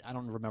 I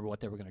don't remember what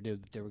they were going to do,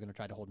 but they were going to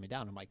try to hold me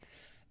down. I'm like,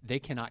 they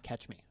cannot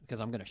catch me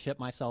because I'm going to shit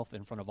myself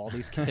in front of all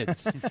these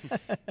kids.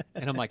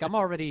 And I'm like, I'm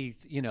already,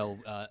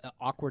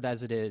 awkward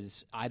as it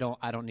is. I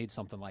don't need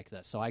something like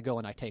this. So I go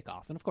and I take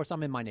off. And of course,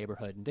 I'm in my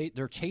neighborhood, and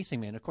they're chasing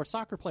me. And of course,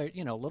 soccer players,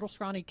 little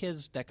scrawny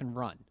kids that can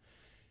run.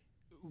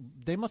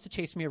 They must have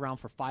chased me around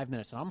for 5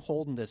 minutes, and I'm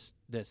holding this.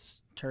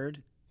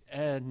 Turd?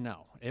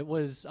 No, it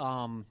was.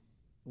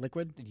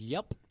 Liquid?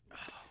 Yep.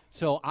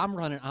 So I'm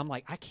running. I'm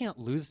like, I can't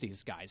lose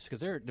these guys because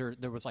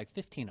there was like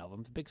 15 of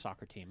them. Big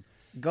soccer team.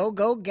 Go,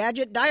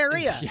 gadget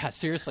diarrhea. Yeah,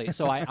 seriously.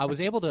 So I was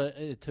able to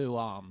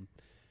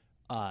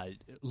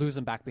lose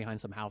them back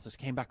behind some houses.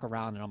 Came back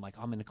around, and I'm like,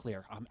 I'm in the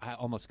clear. I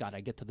almost got.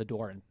 I get to the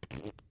door, and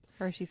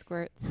Hershey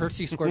squirts.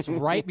 Hershey squirts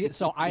right.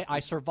 So I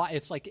survive.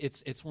 It's like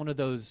it's one of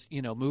those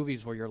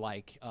movies where you're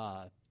like.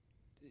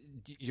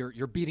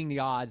 You're beating the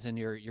odds, and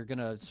you're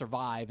gonna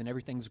survive, and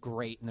everything's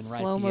great, and then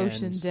right Slow at the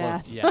motion end,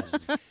 death. Yes.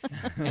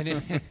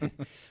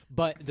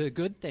 But the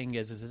good thing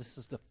is this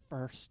is the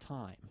first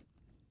time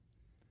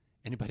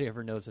anybody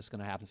ever knows this is going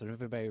to happen. So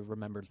if anybody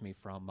remembers me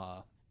from,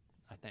 I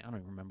don't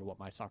even remember what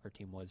my soccer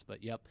team was,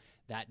 but yep,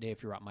 that day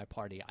if you're at my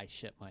party, I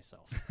shit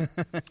myself.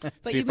 But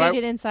See, you if made I-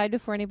 it inside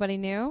before anybody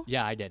knew?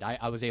 Yeah, I did.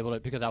 I was able to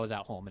because I was at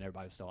home and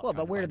everybody was still. Well, trying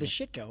but to where find did the me.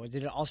 shit go?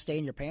 Did it all stay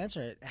in your pants,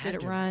 or it had Did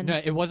it to? run?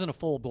 No, it wasn't a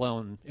full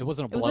blown. It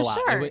wasn't a It was a blowout.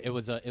 shark. It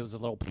was a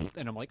little,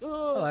 and I'm like,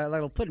 Oh, oh, like a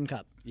little pudding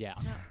cup. yeah.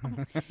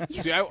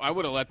 See, I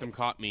would have let them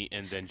caught me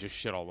and then just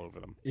shit all over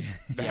them.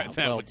 That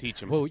well, would teach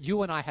them. Well,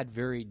 you and I had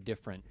very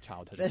different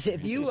childhood. If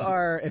you experiences.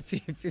 are,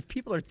 if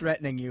people are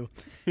threatening you,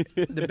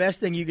 the best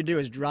thing you can do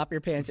is drop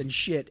your pants and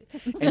shit,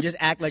 and just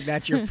act like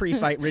that's your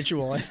pre-fight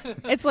ritual.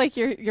 It's like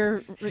your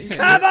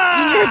Come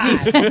on! your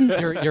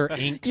defense. your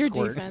ink Your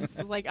squirt. defense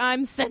is like,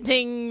 I'm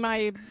scenting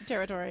my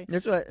territory.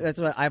 That's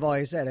what I've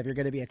always said. If you're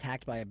going to be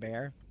attacked by a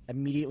bear,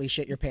 immediately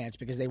shit your pants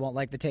because they won't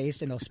like the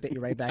taste and they'll spit you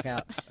right back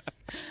out.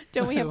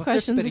 Don't we have If they're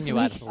questions spitting this you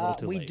out, week? it's a little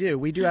too late.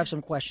 We do have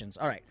some questions.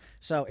 All right,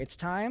 so it's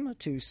time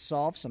to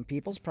solve some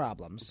people's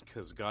problems.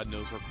 Because God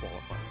knows we're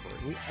qualified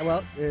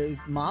for it.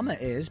 Mama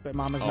is, but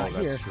Mama's not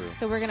that's here. true.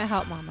 So we're gonna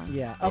help Mama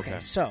Yeah. Okay. Okay.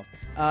 So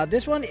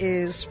this one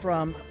is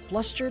from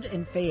Flustered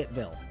in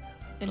Fayetteville.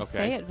 in Okay.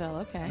 Fayetteville.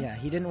 Okay. Yeah,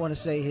 he didn't want to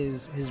say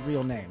his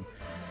real name.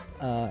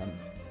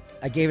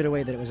 I gave it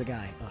away that it was a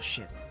guy. Oh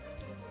shit.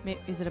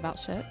 Is it about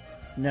shit?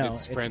 No,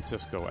 it's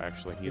Francisco,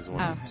 actually. He's the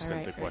one Oh, who all sent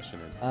right, the great. question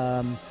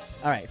in.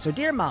 All right, so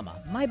dear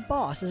Mama, my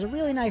boss is a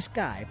really nice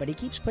guy, but he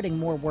keeps putting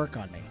more work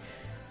on me.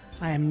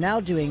 I am now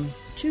doing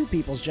 2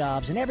 people's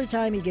jobs, and every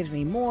time he gives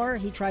me more,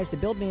 he tries to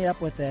build me up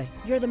with a,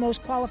 "You're the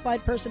most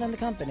qualified person in the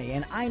company,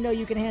 and I know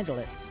you can handle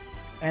it."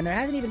 And there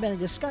hasn't even been a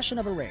discussion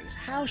of a raise.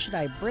 How should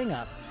I bring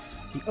up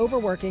the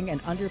overworking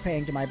and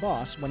underpaying to my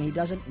boss when he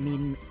doesn't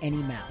mean any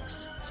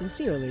malice?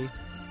 Sincerely,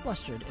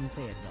 Flustered in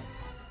Fayetteville.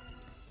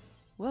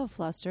 Well,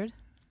 Flustered,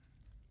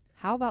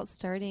 how about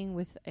starting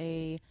with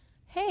a,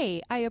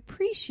 "Hey, I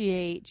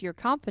appreciate your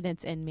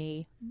confidence in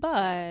me,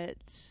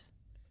 but..."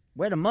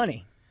 Where the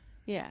money?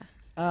 Yeah,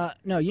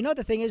 No, you know what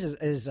the thing is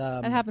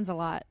that happens a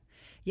lot.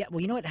 yeah,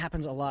 well, you know what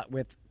happens a lot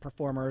with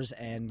performers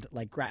and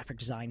like graphic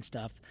design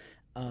stuff,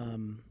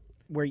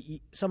 where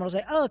someone will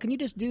say, "Oh, can you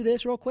just do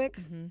this real quick?"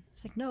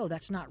 It's like, no,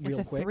 that's not real It's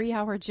a quick.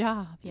 3-hour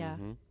job. Yeah.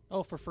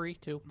 Oh, for free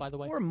too, by the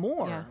way. Or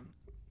more. Yeah.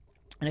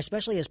 And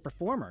especially as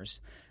performers,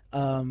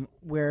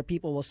 where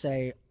people will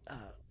say,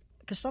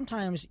 because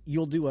sometimes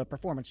you'll do a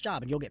performance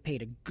job and you'll get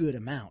paid a good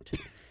amount,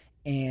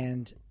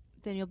 and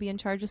Then you'll be in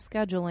charge of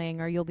scheduling,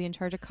 or you'll be in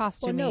charge of well,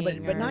 costuming. no, but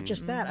or- not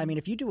just that. I mean,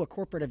 if you do a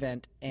corporate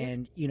event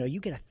and you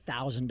get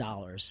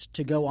 $1,000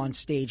 to go on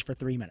stage for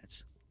 3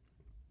 minutes,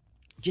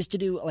 just to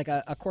do like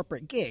a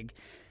corporate gig,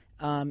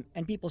 and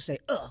people say,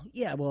 "Oh,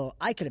 yeah, well,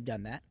 I could have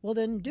done that." Well,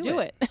 then do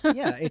it.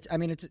 Yeah, it's. I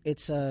mean,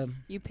 it's.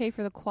 You pay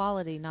for the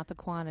quality, not the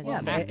quantity.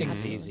 Yeah, but Acting's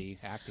it's- easy.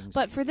 Acting's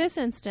But for easy. this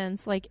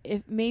instance, like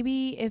if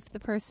the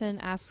person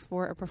asks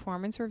for a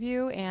performance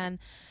review and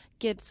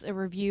gets a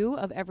review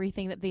of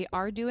everything that they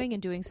are doing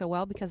and doing so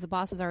well, because the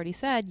boss has already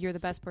said, "You're the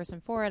best person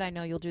for it, I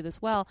know you'll do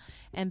this well,"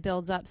 and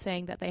builds up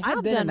saying that they have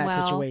I've been done in that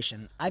well.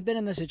 situation. I've been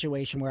in the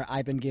situation where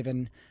I've been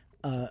given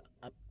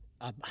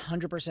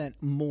 100%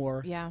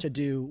 more Yeah. to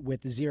do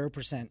with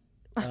 0%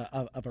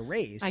 of a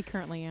raise. I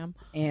currently am.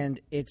 And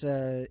it's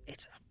a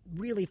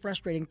really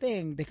frustrating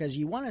thing because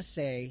you want to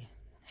say,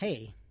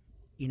 "Hey,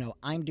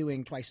 I'm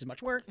doing twice as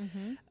much work,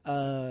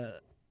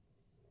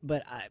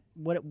 but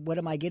what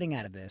am I getting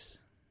out of this?"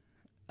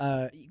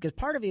 Because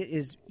part of it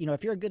is,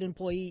 if you're a good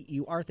employee,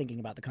 you are thinking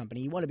about the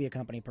company. You want to be a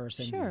company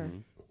person, Sure.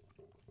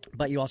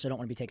 but you also don't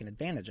want to be taken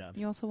advantage of.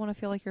 You also want to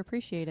feel like you're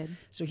appreciated.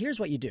 So here's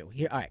what you do.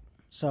 All right.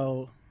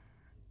 So,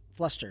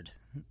 Flustered,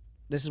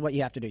 this is what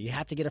you have to do. You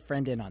have to get a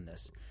friend in on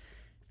this.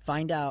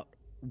 Find out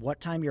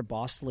what time your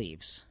boss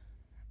leaves.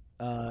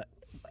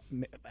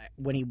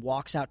 When he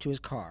walks out to his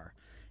car,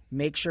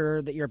 make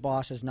sure that your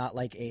boss is not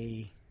like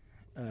a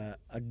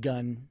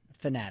gun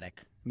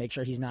fanatic. Make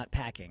sure he's not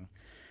packing.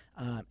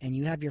 And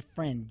you have your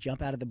friend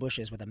jump out of the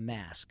bushes with a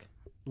mask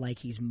like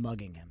he's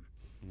mugging him.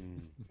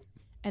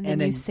 And then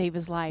And you then- save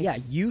his life. Yeah,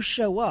 you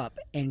show up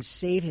and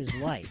save his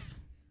life.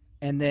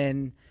 And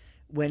then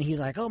when he's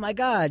like, "Oh my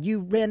God, you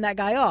ran that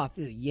guy off."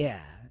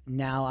 Yeah,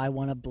 now I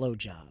want a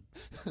blowjob.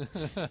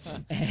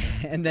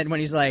 And then when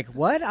he's like,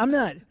 "What? I'm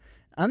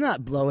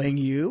not blowing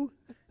you."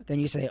 Then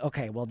you say,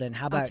 "Okay, well then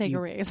how about take you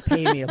a raise."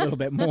 pay me a little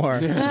bit more?"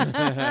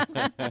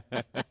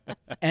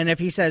 And if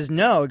he says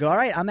no, go, "All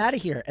right, I'm out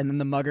of here." And then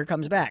the mugger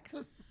comes back.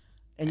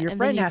 And your And then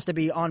friend you- has to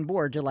be on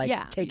board to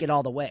Yeah. take it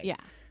all the way. Yeah.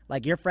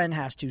 Like your friend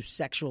has to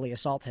sexually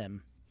assault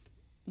him.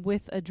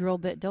 With a drill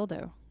bit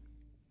dildo.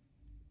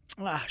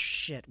 Ah,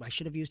 shit. I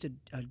should have used a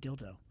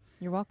dildo.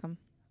 You're welcome.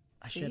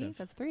 I See? should have.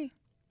 That's 3.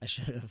 I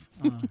should have.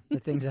 The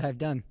things that I've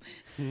done.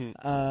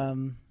 All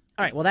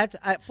right. Well, that's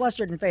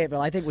Flustered in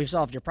Fayetteville. I think we've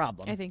solved your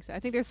problem. I think so.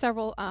 I think there's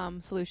several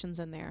solutions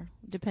in there,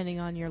 depending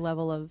on your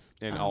level of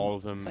And all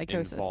of them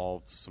psychosis.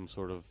 involve some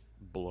sort of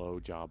blow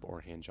job or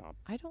hand job.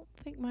 I don't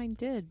think mine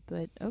did,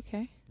 but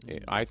okay.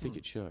 I think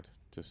it should.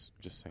 Just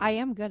saying. I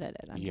am good at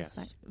it. I'm Yes. just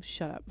saying.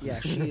 Shut up. Yeah,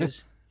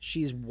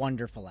 she's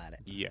wonderful at it.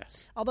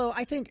 Yes. Although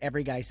I think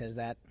every guy says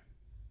that.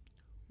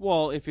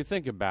 Well, if you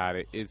think about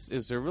it, is there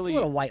It's a really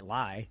little white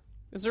lie.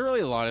 is there really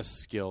a lot of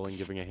skill in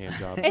giving a hand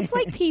job? It's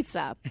like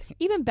pizza.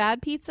 Even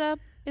bad pizza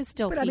is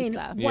still But I mean,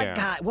 pizza.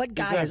 Yeah. what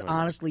guy is Exactly.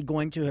 honestly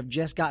going to have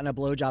just gotten a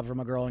blowjob from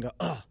a girl and go,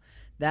 "Oh,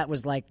 that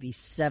was like the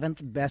 7th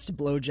best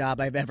blowjob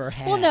I've ever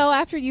had"? Well, no,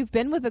 after you've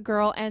been with a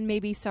girl and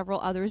maybe several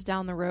others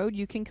down the road,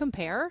 you can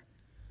compare.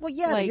 Well,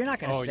 yeah, but like- you're not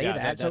going to Oh, say yeah,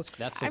 that. So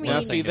that's the I worst mean- Now,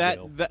 Thing see thing to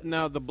do. that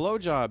now the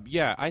blowjob,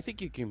 yeah, I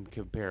think you can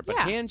compare. But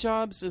Yeah. hand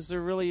jobs, is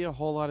there really a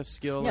whole lot of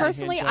skill? in a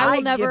Personally, hand I job? will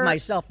give never-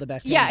 myself the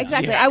best. Yeah, hand job.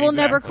 exactly. Yeah, I will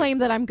never exactly. claim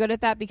that I'm good at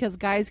that because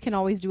guys can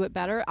always do it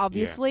better,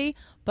 obviously.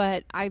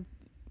 But I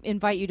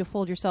invite you to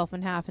fold yourself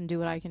in half and do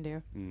what I can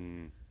do.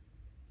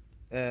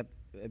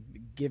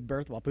 Give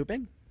birth while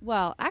pooping.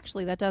 Well,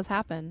 actually, that does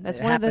happen. That's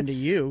It one of happened the. to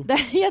you.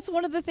 That's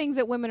one of the things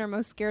that women are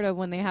most scared of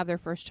when they have their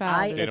first child.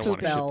 I is They don't wanna shit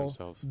pooping. expel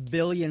themselves.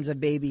 billions of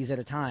babies at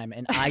a time,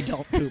 and I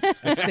don't poop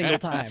a single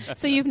time.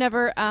 So you've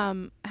never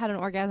had an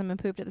orgasm and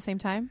pooped at the same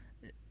time?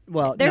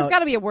 Well, There's no, got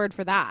to be a word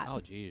for that. Oh,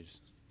 jeez.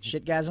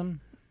 shitgasm.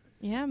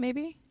 Yeah,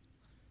 maybe.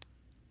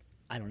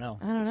 I don't know.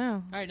 I don't know.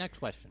 All right, next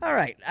question. All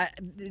right,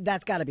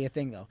 that's got to be a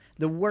thing though.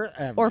 The word.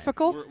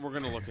 Orphical? We're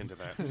going to look into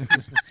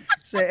that.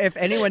 So if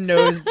anyone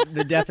knows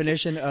the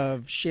definition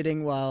of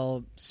shitting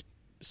while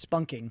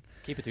spunking,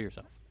 Keep it to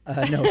yourself.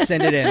 No,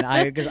 send it in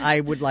because I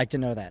would like to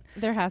know that.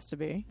 There has to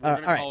be. We're all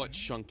gonna right. call it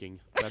shunking.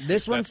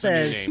 This one that's the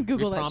new says- name.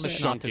 Google we that promise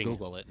shit. not to Shunking.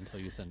 Google it until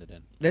you send it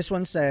in. This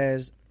one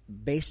says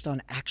based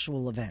on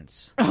actual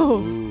events.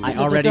 Oh, I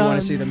already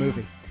want to see the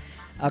movie.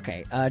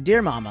 Okay,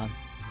 dear Mama,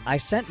 I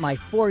sent my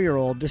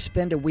 4-year-old to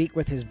spend a week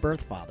with his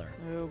birth father.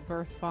 Oh,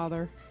 birth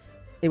father.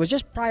 It was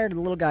just prior to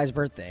the little guy's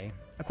birthday.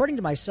 According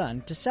to my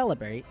son, to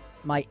celebrate,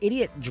 my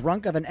idiot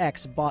drunk of an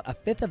ex bought a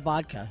fifth of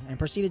vodka and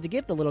proceeded to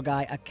give the little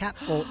guy a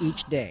capful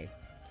each day.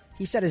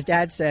 He said his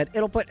dad said,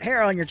 "It'll put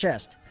hair on your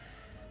chest."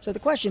 So the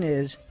question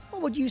is,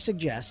 what would you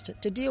suggest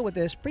to deal with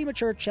this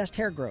premature chest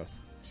hair growth?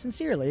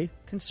 Sincerely,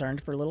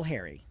 concerned for little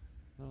Harry.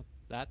 Well,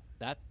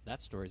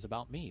 that story's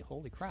about me.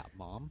 Holy crap,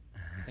 Mom!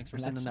 Thanks for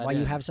And sending that's that why in.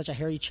 you have such a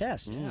hairy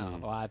chest. Yeah.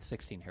 Well, I have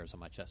 16 hairs on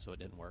my chest, so it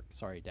didn't work.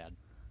 Sorry, Dad.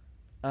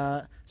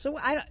 So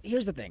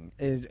here's the thing: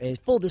 is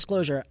full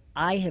disclosure,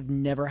 I have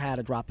never had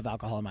a drop of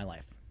alcohol in my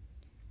life.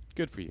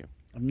 Good for you.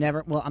 I've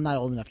never. Well, I'm not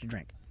old enough to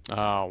drink.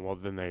 Oh, well,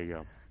 then there you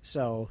go.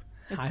 So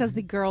It's because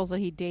the girls that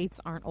he dates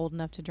aren't old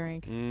enough to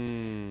drink.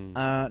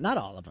 not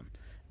all of them,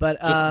 but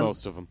Just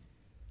most of them.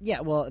 yeah.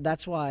 Well,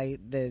 that's why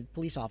the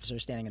police officer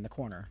is standing in the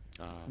corner,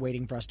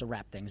 waiting for us to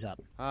wrap things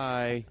up.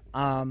 Hi.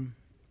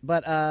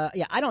 But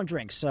yeah, I don't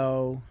drink,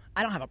 so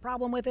I don't have a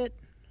problem with it.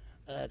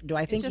 Do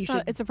I think It's you just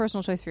should? it's a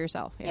personal choice for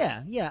yourself.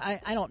 Yeah.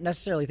 I don't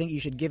necessarily think you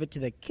should give it to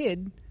the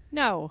kid.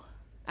 No,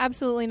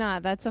 absolutely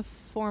not. That's a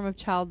form of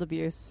child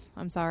abuse.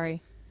 I'm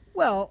sorry.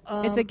 Well,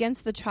 It's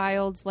against the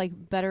child's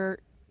better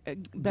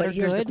but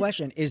here's the good.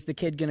 question: is the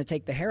kid going to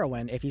take the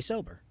heroin if he's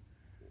sober?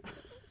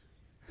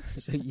 So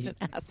Such an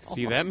asshole.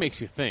 See, that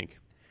makes you think.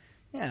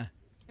 yeah,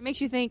 It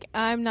makes you think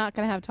I'm not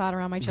going to have Todd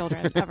around my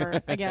children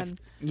ever again.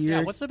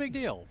 you're, What's the big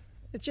deal?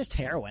 it's just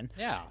heroin.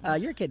 Yeah.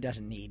 Your kid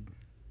doesn't need.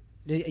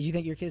 Do you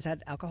think your kid's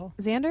had alcohol?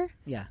 Xander?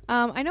 Yeah.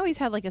 I know he's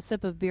had a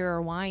sip of beer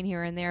or wine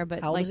here and there,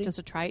 but How old is he? just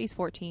to try it. He's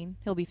 14.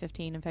 He'll be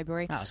 15 in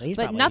February. Oh, so he's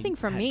but probably nothing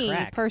from had me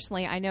crack.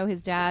 personally. I know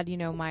his dad,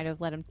 might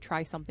have let him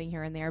try something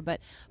here and there, but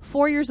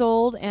 4 years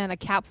old and a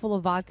cap full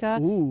of vodka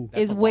Ooh.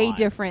 is That's a way lot.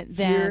 different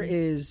than.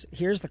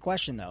 Here's the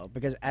question though,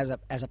 because as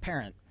a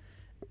parent,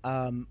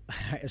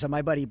 so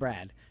my buddy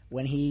Brad,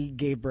 when he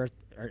gave birth,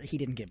 or he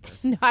didn't give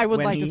birth, I would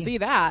when like to he- see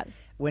that.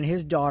 when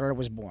his daughter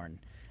was born,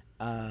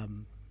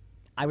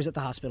 I was at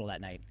the hospital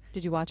that night.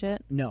 Did you watch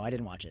it? No, I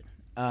didn't watch it.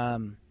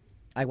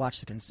 I watched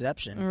the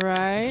conception,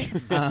 Right.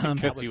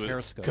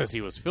 Because he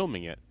was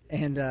filming it.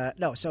 and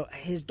no, so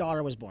his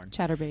daughter was born,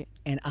 Chatterbait.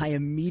 and I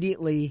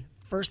immediately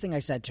first thing I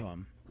said to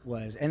him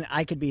was, and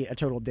I could be a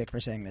total dick for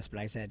saying this, but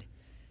I said,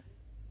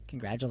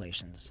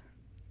 "Congratulations."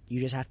 You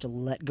just have to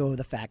let go of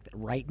the fact that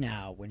right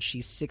now, when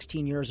she's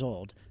 16 years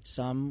old,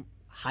 some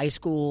high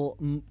school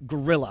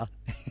gorilla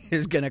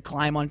is going to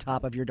climb on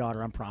top of your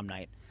daughter on prom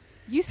night.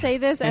 You say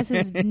this as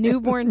his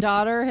newborn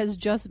daughter has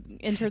just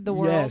entered the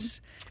world.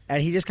 Yes.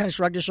 And he just kind of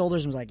shrugged his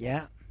shoulders and was like,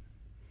 yeah.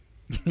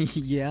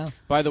 yeah.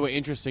 By the way,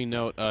 interesting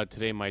note,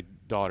 today my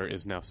daughter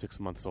is now 6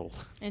 months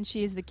old. And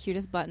she is the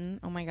cutest button.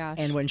 Oh my gosh.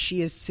 And when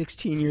she is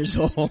 16 years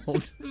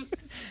old,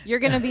 You're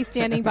going to be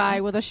standing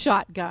by with a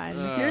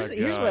shotgun.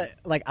 here's what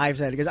like I've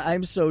said, because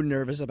I'm so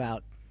nervous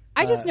about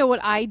I just know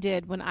what I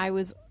did when I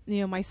was,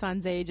 my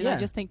son's age, and I Yeah.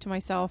 just think to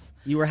myself,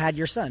 you had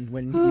your son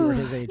when you were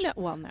his age. no,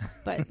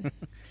 but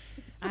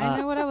I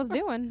know what I was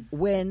doing.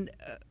 When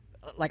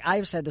like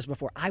I've said this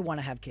before, I want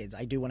to have kids.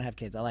 I do want to have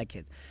kids. I like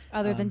kids.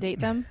 Other than date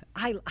them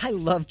I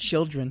love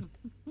children.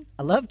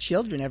 I love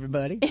children,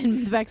 everybody.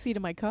 in the backseat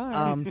of my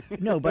car.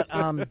 No, but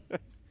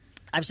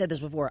I've said this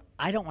before.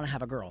 I don't want to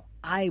have a girl.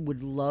 I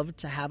would love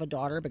to have a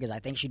daughter because I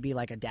think she'd be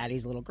like a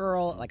daddy's little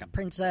girl, like a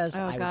princess.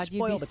 Oh I would God,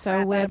 spoil you'd be the so crap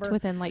out of whipped her.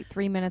 within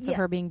 3 minutes of Yeah,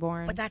 her being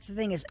born. But that's the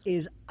thing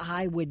is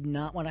I would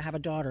not want to have a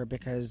daughter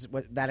because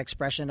that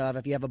expression of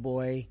if you have a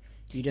boy,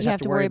 you just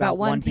have to worry about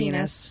one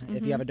penis.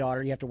 If you have a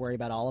daughter, you have to worry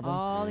about all of them.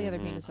 all the other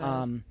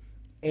penises.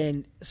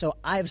 And so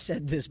I've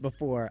said this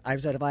before.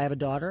 I've said if I have a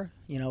daughter,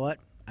 you know what?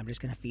 I'm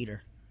just going to feed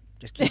her.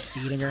 Just keep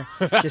feeding her.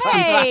 Just keep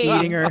Hey!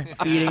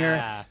 feeding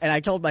her. And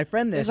I told my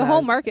friend this. There's a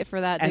whole market for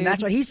that, dude. And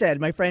that's what he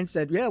said. My friend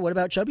said, yeah, what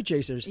about chubby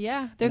chasers?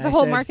 Yeah, there's And a I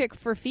whole said- market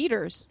for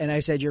feeders. And I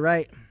said, you're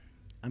right.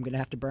 I'm going to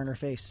have to burn her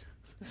face.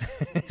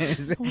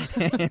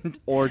 And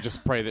Or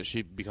just pray that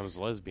she becomes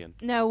a lesbian.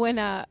 No, when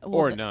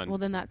Or none. Well,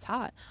 then that's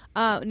hot.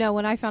 No,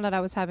 when I found out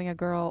I was having a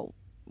girl,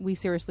 we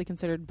seriously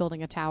considered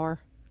building a tower.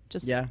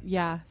 Just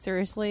Yeah?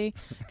 seriously,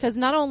 because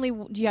not only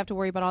do you have to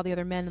worry about all the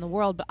other men in the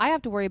world, but I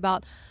have to worry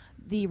about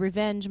the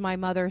revenge my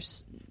mother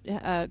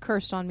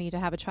cursed on me to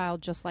have a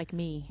child just like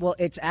me. well,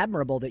 it's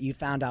admirable that you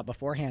found out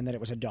beforehand that it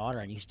was a daughter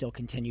and you still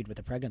continued with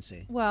the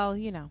pregnancy. Well,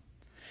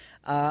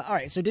 All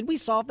right, so did we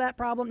solve that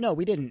problem? No,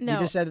 we didn't. no. You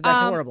just said that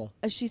that's horrible.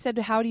 She said,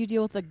 "How do you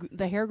deal with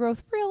the hair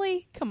growth?"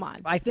 Really? Come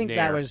on. I think that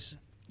Nair. was...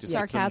 Just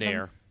Sarcasm. get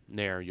some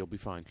Nair, you'll be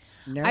fine.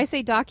 No? I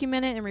say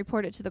document it and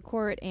report it to the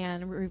court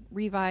and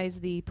revise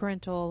the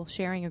parental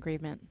sharing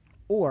agreement.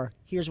 Or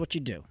here's what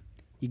you do: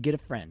 you get a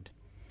friend,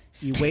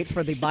 You wait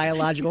for the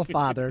biological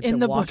father In to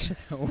the walk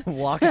bushes.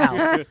 walk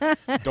out.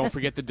 Don't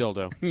forget the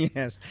dildo.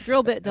 Yes.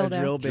 Drill bit A dildo.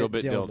 drill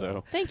bit dildo.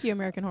 dildo. Thank you,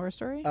 American Horror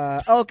Story.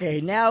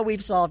 Okay, now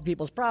we've solved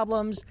people's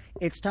problems.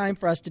 It's time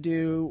for us to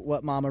do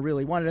what Mama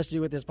really wanted us to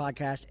do with this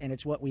podcast, and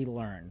it's what we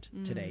learned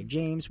today.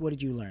 James, what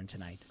did you learn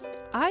tonight?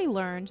 I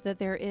learned that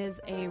there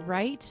is a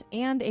right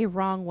and a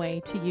wrong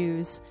way to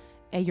use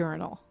a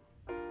urinal.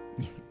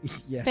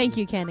 Yes. Thank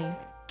you, Kenny.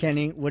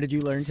 Kenny, what did you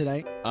learn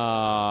tonight?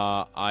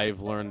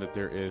 I've learned that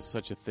there is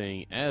such a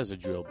thing as a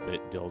drill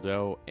bit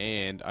dildo,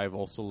 and I've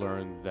also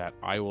learned that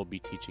I will be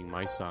teaching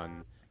my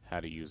son how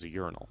to use a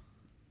urinal.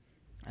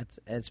 That's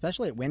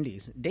especially at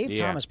Wendy's. Dave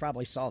Yeah. Thomas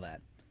probably saw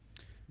that.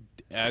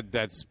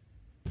 That's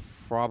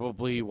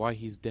probably why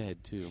he's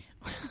dead too.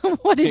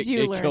 What did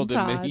you it learn, killed him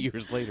Todd? many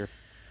years later.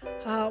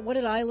 What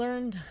did I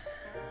learn?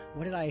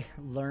 What did I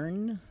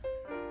learn?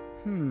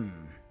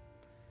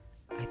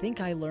 I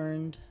think I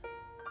learned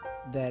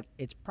that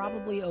it's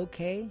probably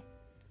okay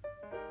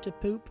to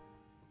poop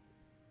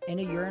in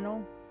a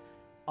urinal.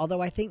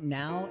 Although I think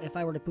now, if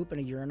I were to poop in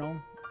a urinal,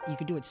 you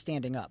could do it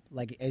standing up.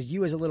 Like, as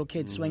you as a little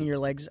kid swinging your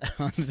legs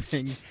on the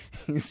thing.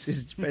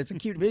 It's a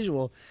cute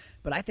visual.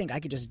 But I think I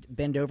could just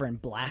bend over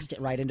and blast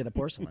it right into the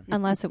porcelain.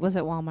 Unless it was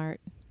at Walmart.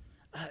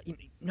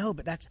 No,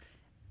 but that's...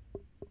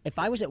 If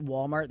I was at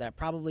Walmart, that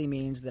probably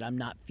means that I'm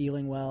not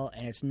feeling well,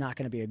 and it's not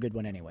going to be a good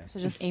one anyway. So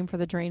just aim for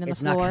the drain in the It's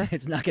floor.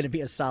 it's not going to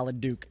be a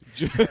solid Duke.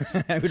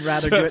 I would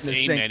rather do it Just in the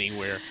aim sink.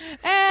 anywhere.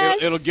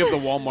 Yes. It'll give the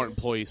Walmart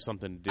employees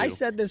something to do. I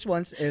said this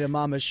once at a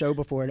Mama's show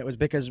before, and it was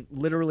because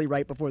literally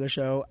right before the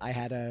show, I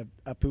had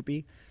a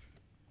poopy.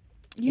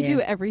 You do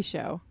and- every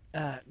show.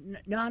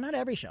 No, not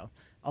every show,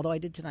 although I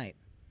did tonight.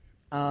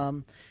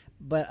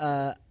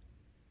 But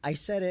I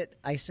said it.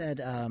 I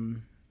said I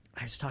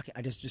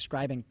was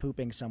describing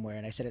pooping somewhere,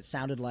 and I said it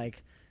sounded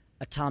like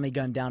a Tommy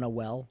gun down a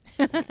well,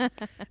 and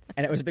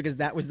it was because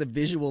that was the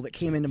visual that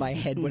came into my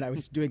head when I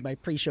was doing my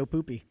pre-show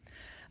poopy.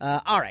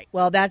 All right,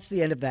 well, that's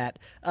the end of that.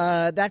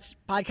 That's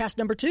podcast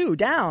number 2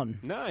 down.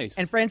 Nice.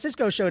 And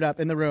Francisco showed up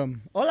in the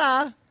room.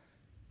 Hola,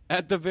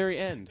 At the very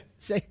end.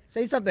 say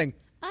something.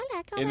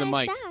 Hola, In the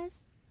mic.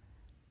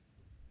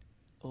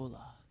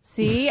 Hola.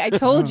 See, I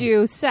told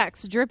you,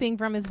 sex dripping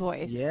from his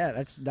voice.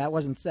 Yeah, that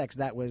wasn't sex.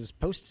 That was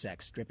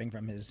post-sex dripping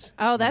from his.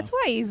 Oh, that's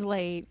why he's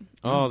late.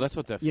 Oh, that's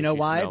what that You know fishy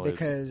why? smell is.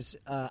 Because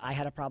I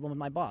had a problem with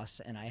my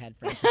boss, and I had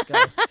Francisco.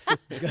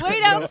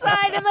 Wait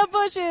outside in the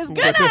bushes.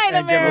 Good night, Give him Or the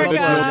America.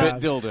 America.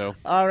 drill bit dildo.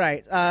 All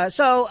right.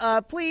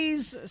 So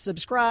please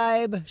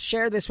subscribe,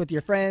 share this with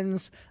your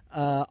friends.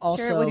 Also,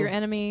 Share it with your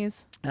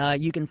enemies.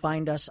 you can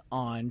find us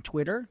on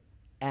Twitter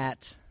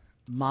at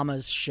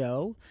Mama's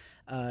Show.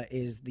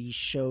 Is the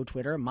show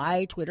Twitter.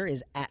 My Twitter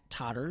is at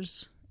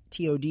Todders,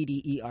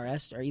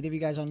 Todders. Are either of you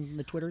guys on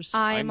the Twitters?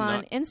 I'm I'm on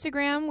not.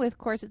 Instagram with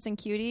Corsets and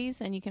Cuties,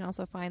 and you can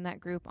also find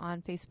that group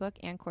on Facebook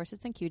and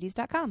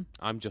corsetsandcuties.com.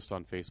 I'm just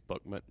on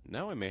Facebook, but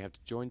now I may have to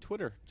join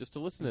Twitter just to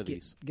listen to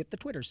these. Get the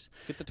Twitters.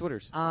 Get the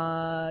Twitters.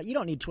 You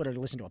don't need Twitter to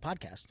listen to a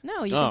podcast.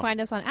 No, you Oh. can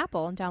find us on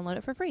Apple and download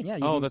it for free. Yeah,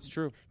 you Oh, can that's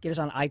true. get us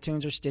on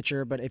iTunes or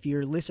Stitcher, but if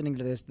you're listening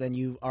to this, then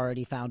you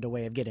already found a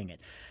way of getting it.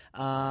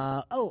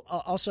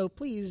 Also,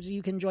 please,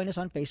 you can join us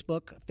on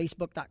Facebook,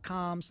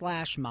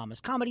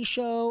 facebook.com/Mama's Comedy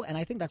Show, and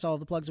I think that's all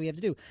the plugs we have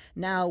to do.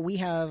 Now, we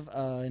have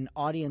an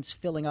audience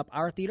filling up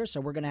our theater, so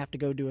we're going to have to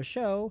go do a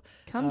show.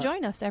 Come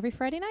join us every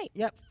Friday night.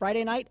 Yep,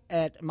 Friday night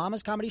at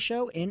Mama's Comedy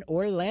Show in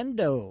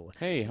Orlando.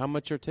 Hey, how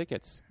much are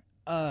tickets?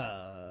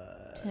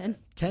 $10.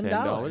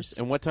 $10.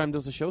 And what time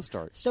does the show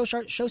start? Show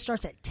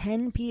starts at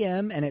 10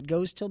 p.m. and it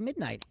goes till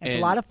midnight. It's a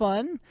And- lot of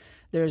fun.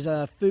 There's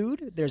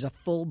food. There's a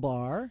full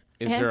bar.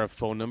 Is And- there a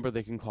phone number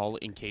they can call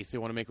in case they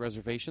want to make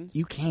reservations?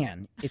 You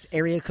can. It's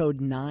area code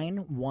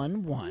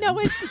 911. No,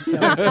 it's No,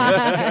 not.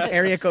 it's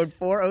area code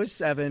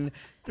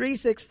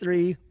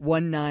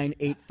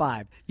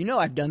 407-363-1985. You know,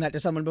 I've done that to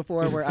someone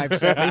before where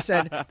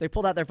they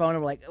pulled out their phone and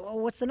were like, "Oh,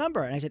 what's the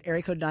number?" And I said,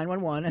 area code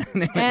 911.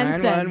 And they went,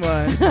 And send.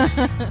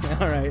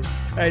 911. All right.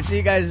 See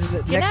you guys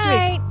next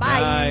night. week.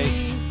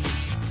 Bye.